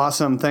 Dwayne.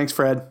 Awesome. Thanks,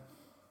 Fred.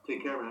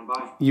 Take care, man.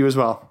 Bye. You as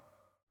well.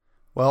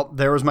 Well,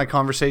 there was my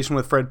conversation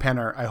with Fred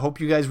Penner. I hope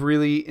you guys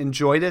really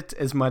enjoyed it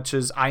as much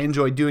as I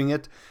enjoyed doing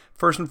it.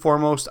 First and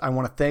foremost, I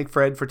want to thank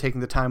Fred for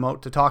taking the time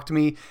out to talk to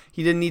me.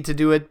 He didn't need to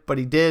do it, but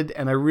he did,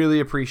 and I really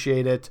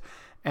appreciate it.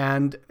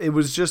 And it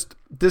was just,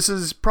 this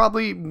is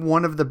probably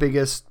one of the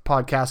biggest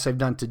podcasts I've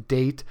done to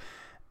date.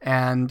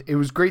 And it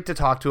was great to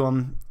talk to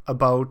him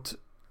about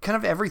kind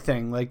of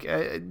everything. Like,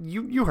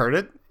 you heard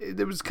it.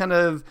 It was kind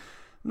of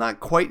not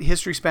quite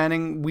history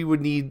spanning. We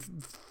would need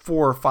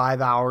 4 or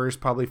 5 hours,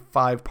 probably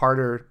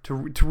 5-parter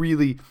to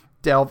really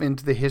delve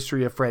into the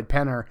history of Fred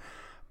Penner.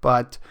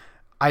 But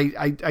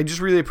I just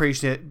really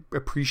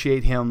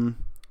appreciate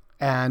him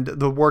and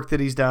the work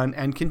that he's done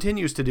and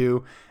continues to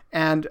do,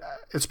 and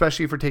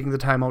especially for taking the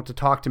time out to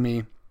talk to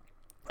me.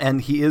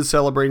 And he is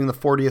celebrating the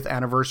 40th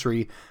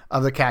anniversary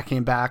of The Cat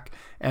Came Back,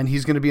 and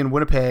he's going to be in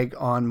Winnipeg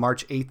on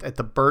March 8th at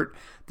the Burt.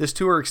 This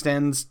tour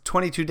extends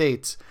 22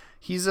 dates.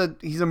 He's a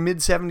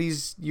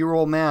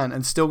mid-70s-year-old man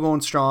and still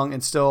going strong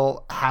and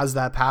still has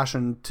that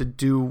passion to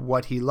do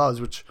what he loves,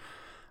 which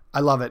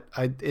I love it.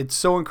 It's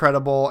so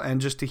incredible,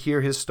 and just to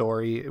hear his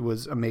story, it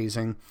was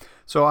amazing.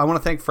 So I want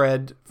to thank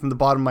Fred from the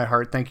bottom of my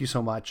heart. Thank you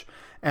so much.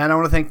 And I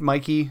want to thank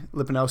Mikey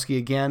Lipinowski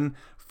again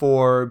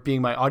for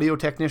being my audio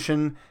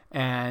technician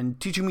and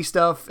teaching me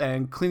stuff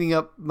and cleaning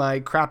up my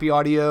crappy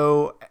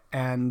audio.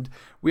 And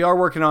we are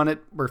working on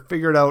it. We're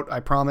figured out, I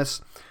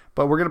promise.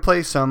 But we're going to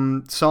play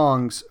some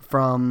songs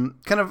from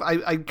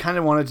I kind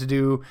of wanted to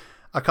do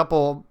a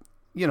couple,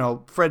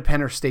 Fred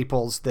Penner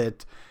staples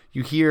that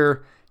you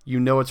hear,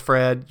 it's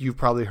Fred, you've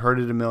probably heard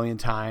it a million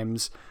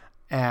times.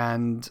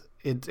 And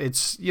it's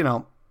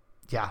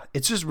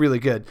it's just really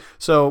good.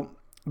 So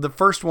the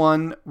first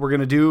one we're going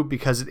to do,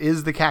 because it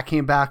is the Cat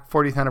Came Back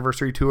 40th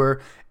anniversary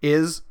tour,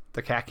 is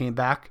The Cat Came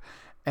Back.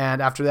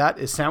 And after that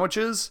is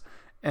Sandwiches.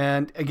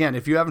 And again,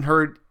 if you haven't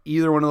heard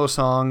either one of those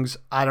songs,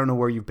 I don't know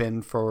where you've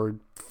been for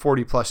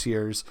 40 plus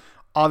years.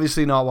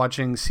 Obviously not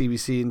watching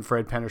CBC in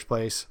Fred Penner's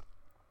place.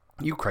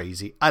 You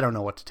crazy. I don't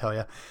know what to tell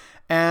you.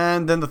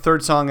 And then the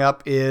third song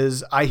up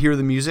is I Hear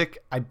the Music.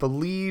 I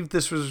believe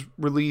this was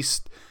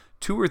released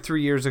 2 or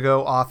 3 years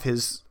ago off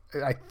his,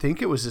 I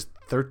think it was his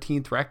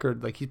 13th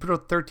record. Like, he put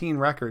out 13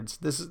 records.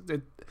 This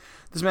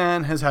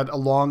man has had a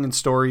long and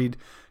storied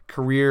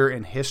career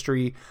and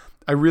history.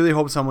 I really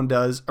hope someone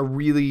does a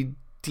really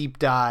deep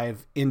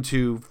dive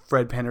into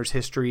Fred Penner's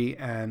history,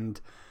 and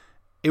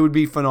it would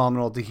be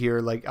phenomenal to hear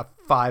like a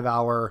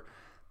 5-hour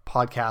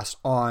podcast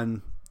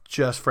on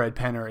just Fred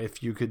Penner.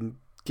 If you could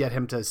get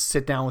him to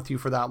sit down with you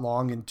for that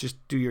long and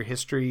just do your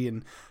history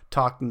and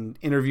talk and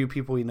interview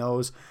people he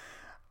knows.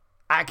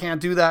 I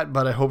can't do that,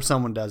 but I hope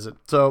someone does it.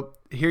 So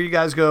here you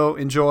guys go.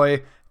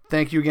 Enjoy.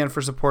 Thank you again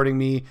for supporting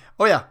me.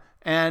 Oh yeah.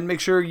 And make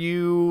sure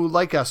you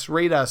like us,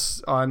 rate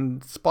us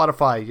on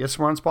Spotify. Yes,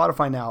 we're on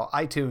Spotify now,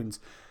 iTunes.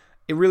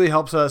 It really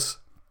helps us.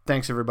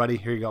 Thanks, everybody.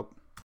 Here you go.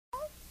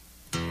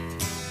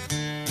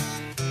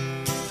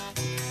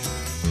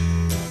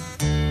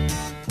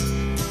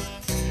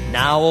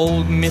 Now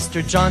old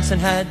Mr. Johnson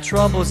had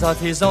troubles of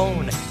his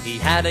own. He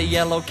had a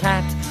yellow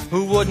cat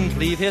who wouldn't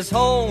leave his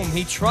home.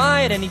 He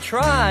tried and he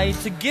tried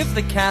to give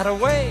the cat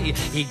away.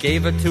 He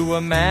gave it to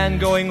a man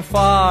going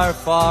far,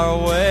 far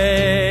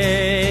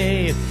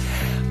away.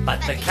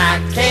 But the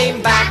cat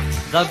came back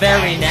the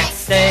very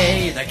next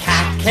day. The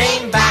cat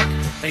came back.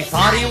 They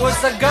thought he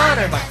was a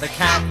goner, but the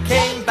cat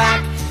came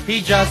back.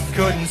 He just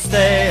couldn't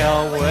stay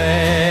away.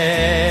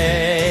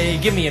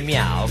 Give me a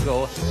meow,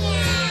 go.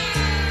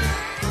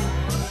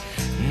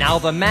 Now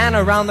the man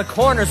around the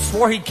corner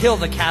swore he'd kill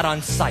the cat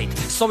on sight,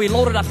 so he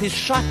loaded up his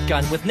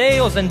shotgun with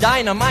nails and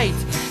dynamite.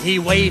 He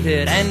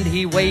waited and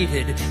he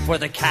waited for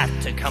the cat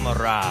to come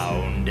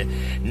around.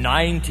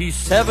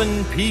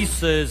 97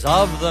 pieces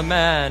of the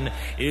man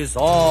is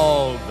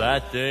all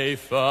that they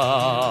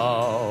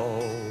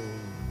found.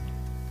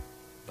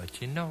 But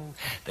you know,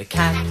 the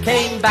cat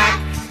came back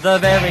the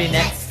very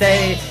next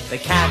day. The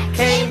cat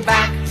came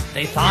back.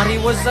 They thought he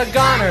was a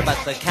goner,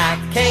 but the cat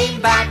came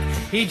back.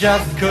 He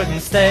just couldn't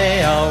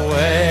stay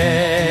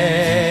away.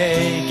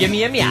 Give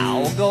me a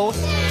meow, go.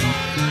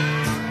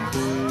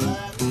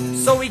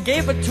 So he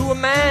gave it to a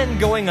man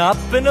going up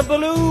in a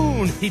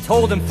balloon. He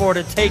told him for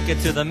to take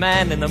it to the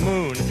man in the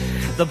moon.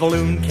 The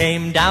balloon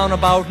came down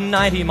about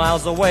 90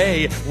 miles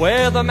away.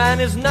 Where the man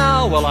is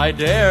now, well, I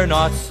dare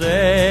not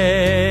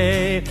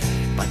say.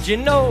 But you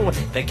know,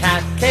 the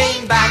cat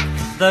came back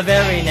the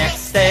very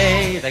next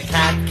day. The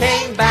cat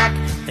came back.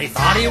 They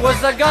thought he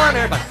was a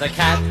goner, but the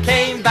cat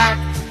came back.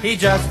 he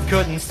just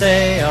couldn't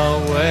stay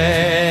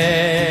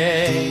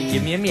away.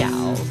 Give me a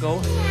meow,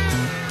 go.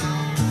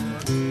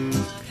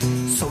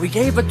 So he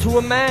gave it to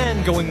a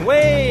man going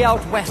way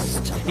out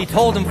west. He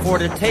told him for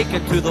to take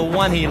it to the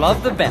one he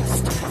loved the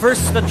best.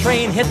 First the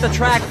train hit the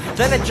track,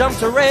 then it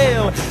jumped a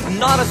rail.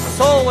 Not a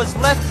soul was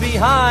left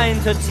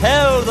behind to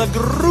tell the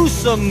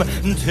gruesome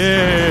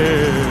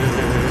tale.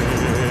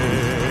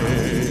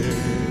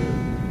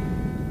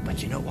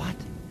 But you know what?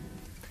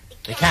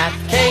 The cat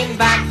came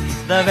back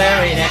the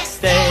very next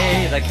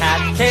day. The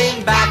cat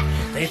came back.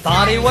 They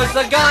thought he was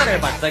the gunner,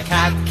 but the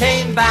cat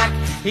came back.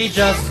 He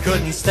just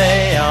couldn't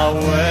stay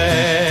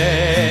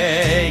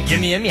away. Give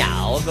me a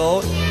meow,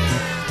 go.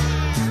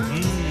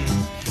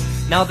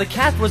 Now the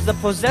cat was the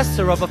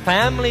possessor of a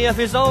family of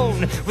his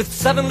own, with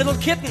 7 little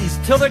kittens,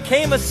 till there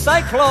came a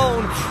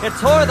cyclone. It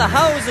tore the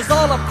houses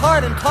all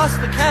apart and tossed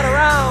the cat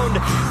around.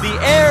 The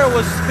air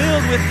was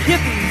filled with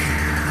kittens,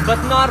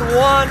 but not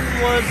one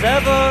was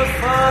ever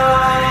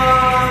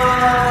found.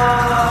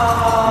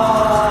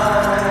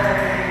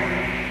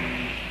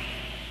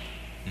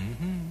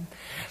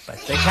 But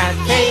the cat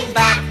came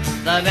back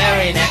the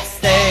very next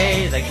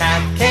day. The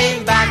cat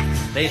came back.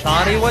 They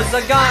thought he was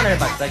a goner,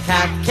 but the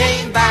cat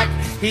came back.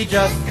 He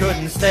just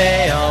couldn't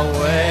stay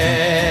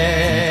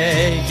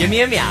away. Give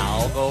me a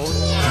meow, go.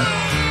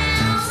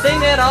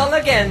 Sing it all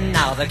again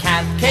now. The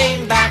cat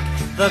came back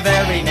the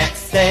very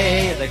next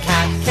day. The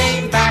cat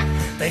came back.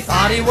 They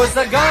thought he was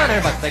a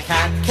goner, but the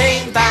cat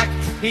came back.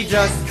 He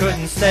just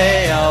couldn't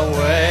stay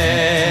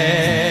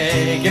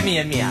away. Give me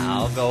a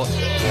meow, go.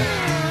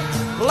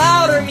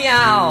 Louder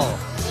meow.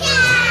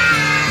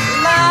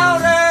 Meow.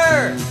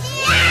 Louder.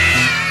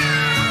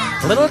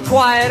 Meow. A little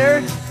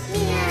quieter.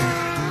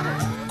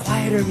 Meow.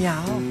 Quieter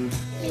meow.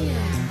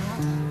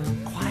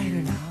 Meow.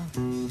 Quieter now.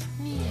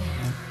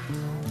 Meow.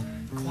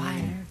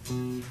 Quieter.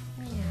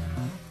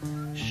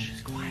 Meow. Shh,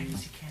 as quiet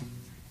as you can.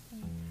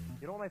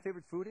 You know what my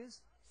favorite food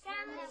is?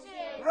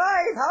 Sandwiches.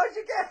 Right, how'd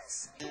you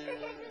guess?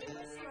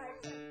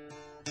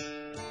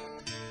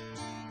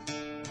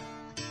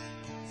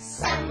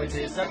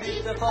 Sandwiches are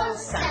beautiful,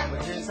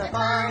 sandwiches are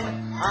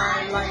fine.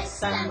 I like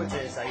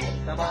sandwiches, I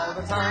eat them all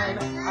the time.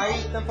 I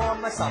eat them for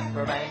my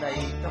supper and I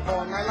eat them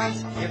for my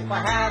lunch. If I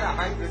had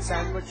 100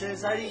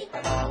 sandwiches, I'd eat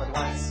them all at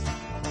once.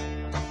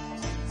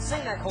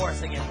 Sing that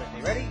chorus again with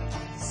me, ready?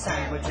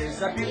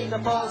 Sandwiches are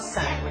beautiful,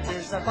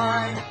 sandwiches are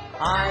fine.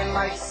 I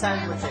like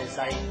sandwiches,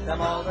 I eat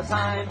them all the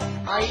time.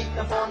 I eat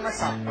them for my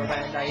supper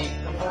and I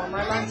eat them for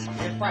my lunch.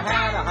 If I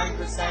had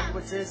 100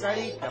 sandwiches, I'd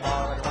eat them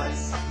all at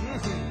once.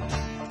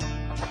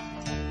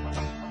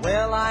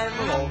 Well, I'm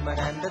roaming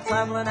and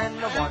a-traveling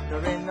and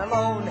a-wandering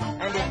alone.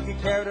 And if you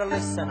care to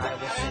listen, I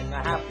will sing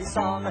a happy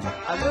song.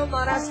 I will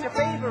not ask a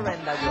favor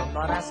and I will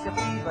not ask a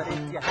fee, but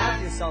if you have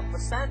yourself a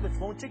sandwich,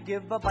 won't you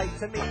give a bite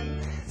to me?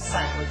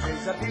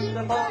 Sandwiches are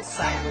beautiful,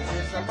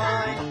 sandwiches are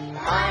fine.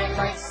 I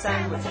like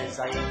sandwiches,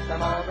 I eat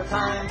them all the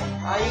time.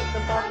 I eat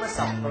them for my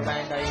supper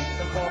and I eat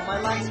them for my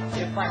lunch.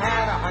 If I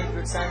had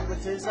 100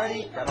 sandwiches, I'd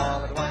eat them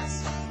all at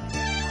once.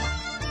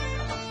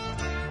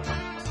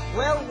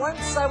 Well,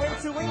 once I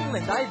went to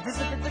England, I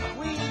visited the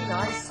Queen.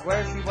 I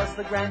swear she was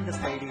the grandest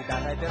lady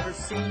that I've ever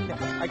seen.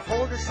 I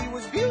told her she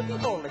was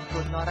beautiful and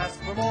could not ask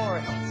for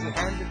more. She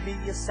handed me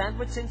a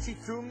sandwich and she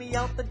threw me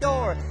out the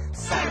door.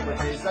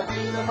 Sandwiches are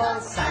beautiful,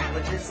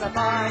 sandwiches are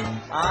fine.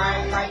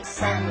 I like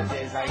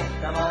sandwiches, I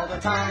eat them all the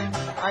time.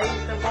 I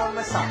eat them for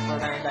my supper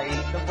and I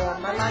eat them for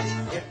my lunch.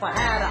 If I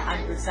had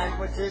 100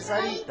 sandwiches,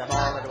 I'd eat them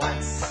all at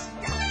once.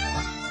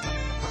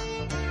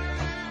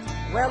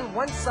 Well,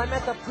 once I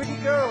met a pretty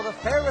girl, the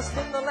fairest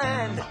in the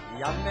land.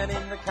 Young men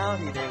in the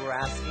county, they were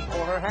asking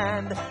for her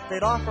hand.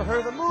 They'd offer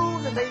her the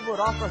moon and they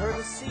would offer her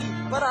the sea.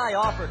 But I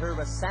offered her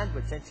a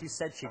sandwich and she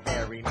said she'd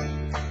marry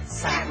me.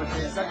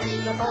 Sandwiches are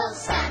beautiful,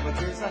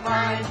 sandwiches are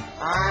fine.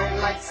 I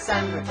like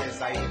sandwiches,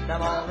 I eat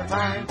them all the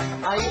time.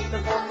 I eat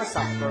them for my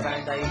supper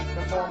and I eat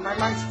them for my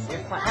lunch.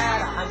 If I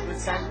had 100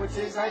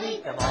 sandwiches, I'd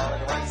eat them all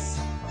at once.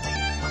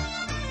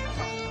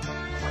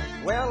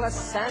 Well, a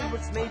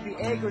sandwich may be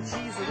egg or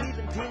cheese or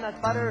even peanut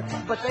butter,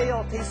 but they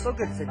all taste so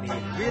good to me,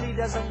 it really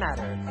doesn't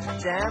matter.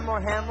 Jam or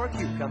ham or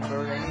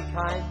cucumber, any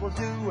kind will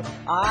do.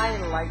 I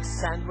like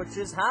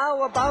sandwiches,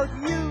 how about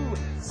you?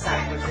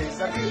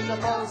 Sandwiches are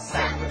beautiful,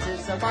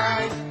 sandwiches are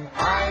fine.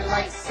 I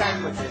like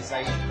sandwiches,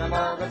 I eat them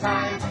all the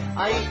time.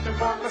 I eat them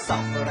for my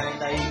supper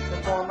and I eat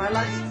them for my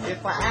lunch.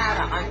 If I had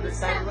 100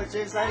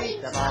 sandwiches, I'd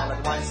eat them all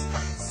at once.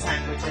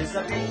 Sandwiches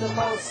are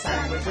beautiful,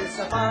 sandwiches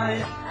are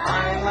fine.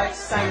 I like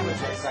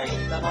sandwiches, I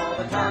eat them all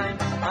the time.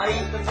 I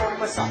eat them for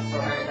my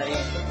supper and I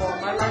eat them for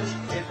my lunch.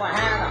 If I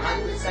had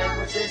 100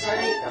 sandwiches,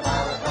 I'd eat them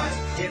all at once.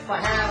 If I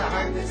had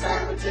 100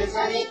 sandwiches,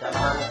 I'd eat them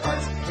all at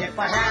once. If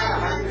I had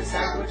 100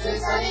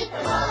 sandwiches, I'd eat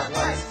them all at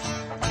once.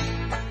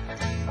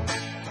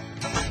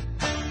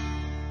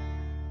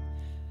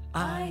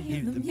 I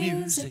hear the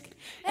music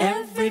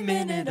every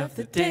minute of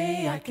the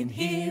day. I can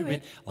hear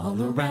it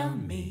all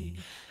around me.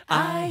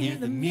 I hear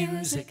the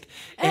music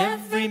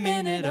every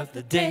minute of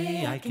the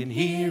day. I can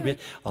hear it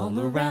all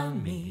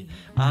around me.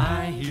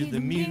 I hear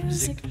the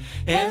music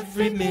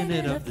every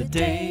minute of the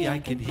day. I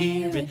can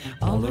hear it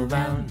all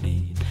around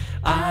me.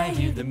 I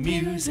hear the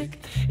music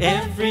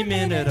every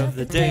minute of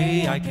the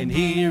day. I can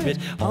hear it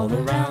all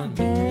around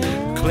me.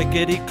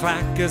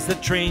 Clickety-clack as the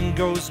train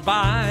goes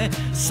by,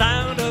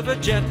 sound of a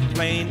jet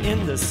plane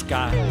in the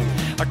sky.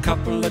 A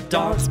couple of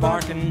dogs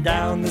barking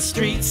down the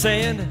street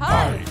saying,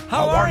 "Hi,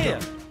 how are you?"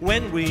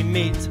 When we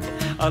meet,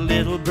 a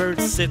little bird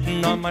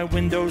sitting on my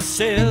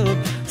windowsill,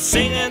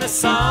 singing a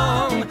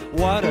song,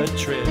 what a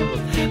thrill.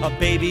 A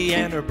baby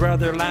and her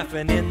brother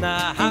laughing in the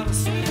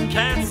house,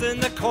 cats in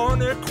the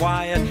corner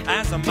quiet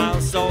as a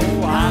mouse. Oh,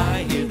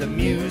 I hear the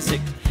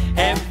music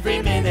every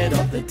minute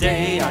of the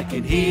day. I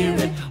can hear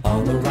it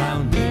all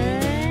around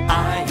me.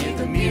 I hear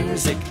the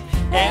music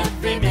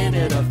every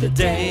minute of the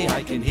day.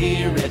 I can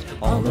hear it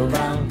all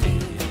around me.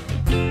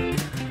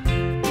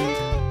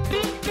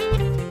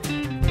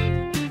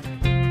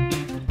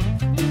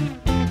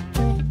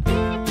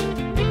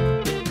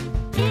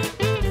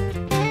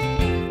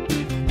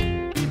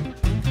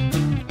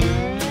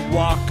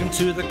 Walking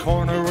to the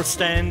corner or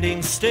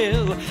standing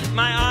still,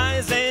 my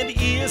eyes and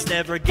ears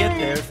never get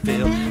their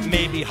fill.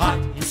 Maybe hot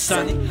and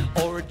sunny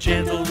or a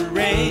gentle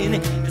rain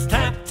is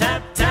tap,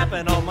 tap,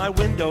 tapping on my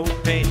window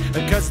pane.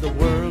 Because the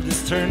world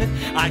is turning,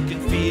 I can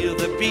feel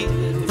the beat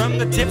from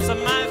the tips of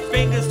my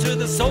fingers to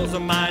the soles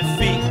of my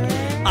feet.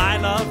 I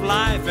love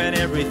life and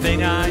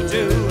everything I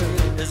do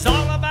is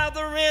all about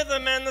the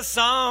rhythm and the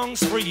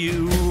songs for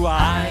you.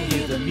 I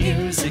hear the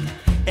music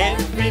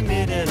every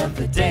minute of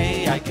the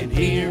day. I can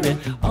hear it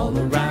all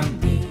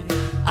around me.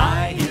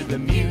 I hear the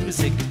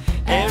music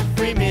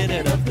every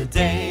minute of the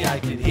day. I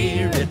can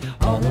hear it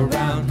all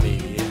around me.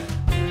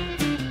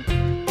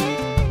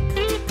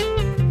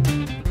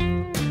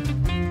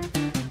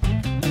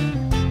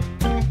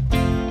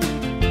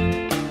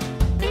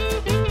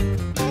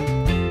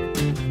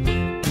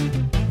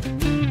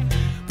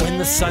 When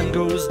the sun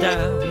goes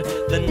down,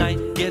 the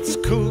night gets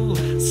cool.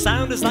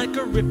 Sound is like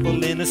a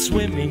ripple in a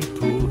swimming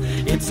pool.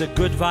 It's a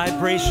good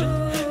vibration,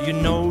 you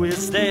know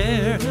it's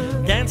there,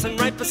 dancing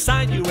right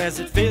beside you as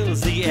it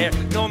fills the air.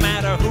 No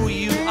matter who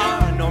you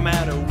are, no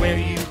matter where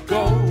you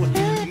go,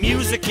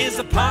 music is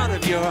a part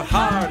of your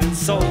heart and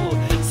soul.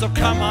 So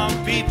come on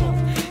people,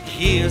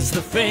 here's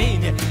the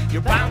thing,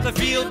 you're bound to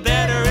feel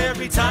better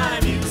every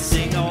time you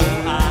sing. Oh,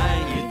 I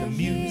hear the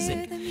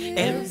music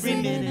every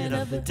minute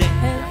of the day.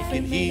 I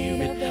can hear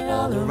it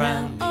all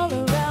around me.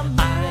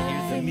 I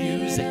hear the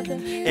music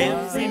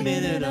every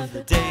minute of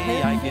the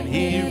day. I can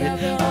hear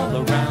it all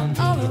around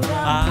me.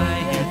 I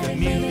hear the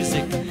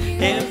music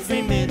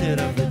every minute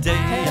of the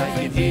day. I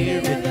can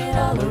hear it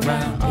all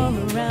around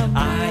me. I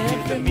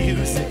hear the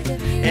music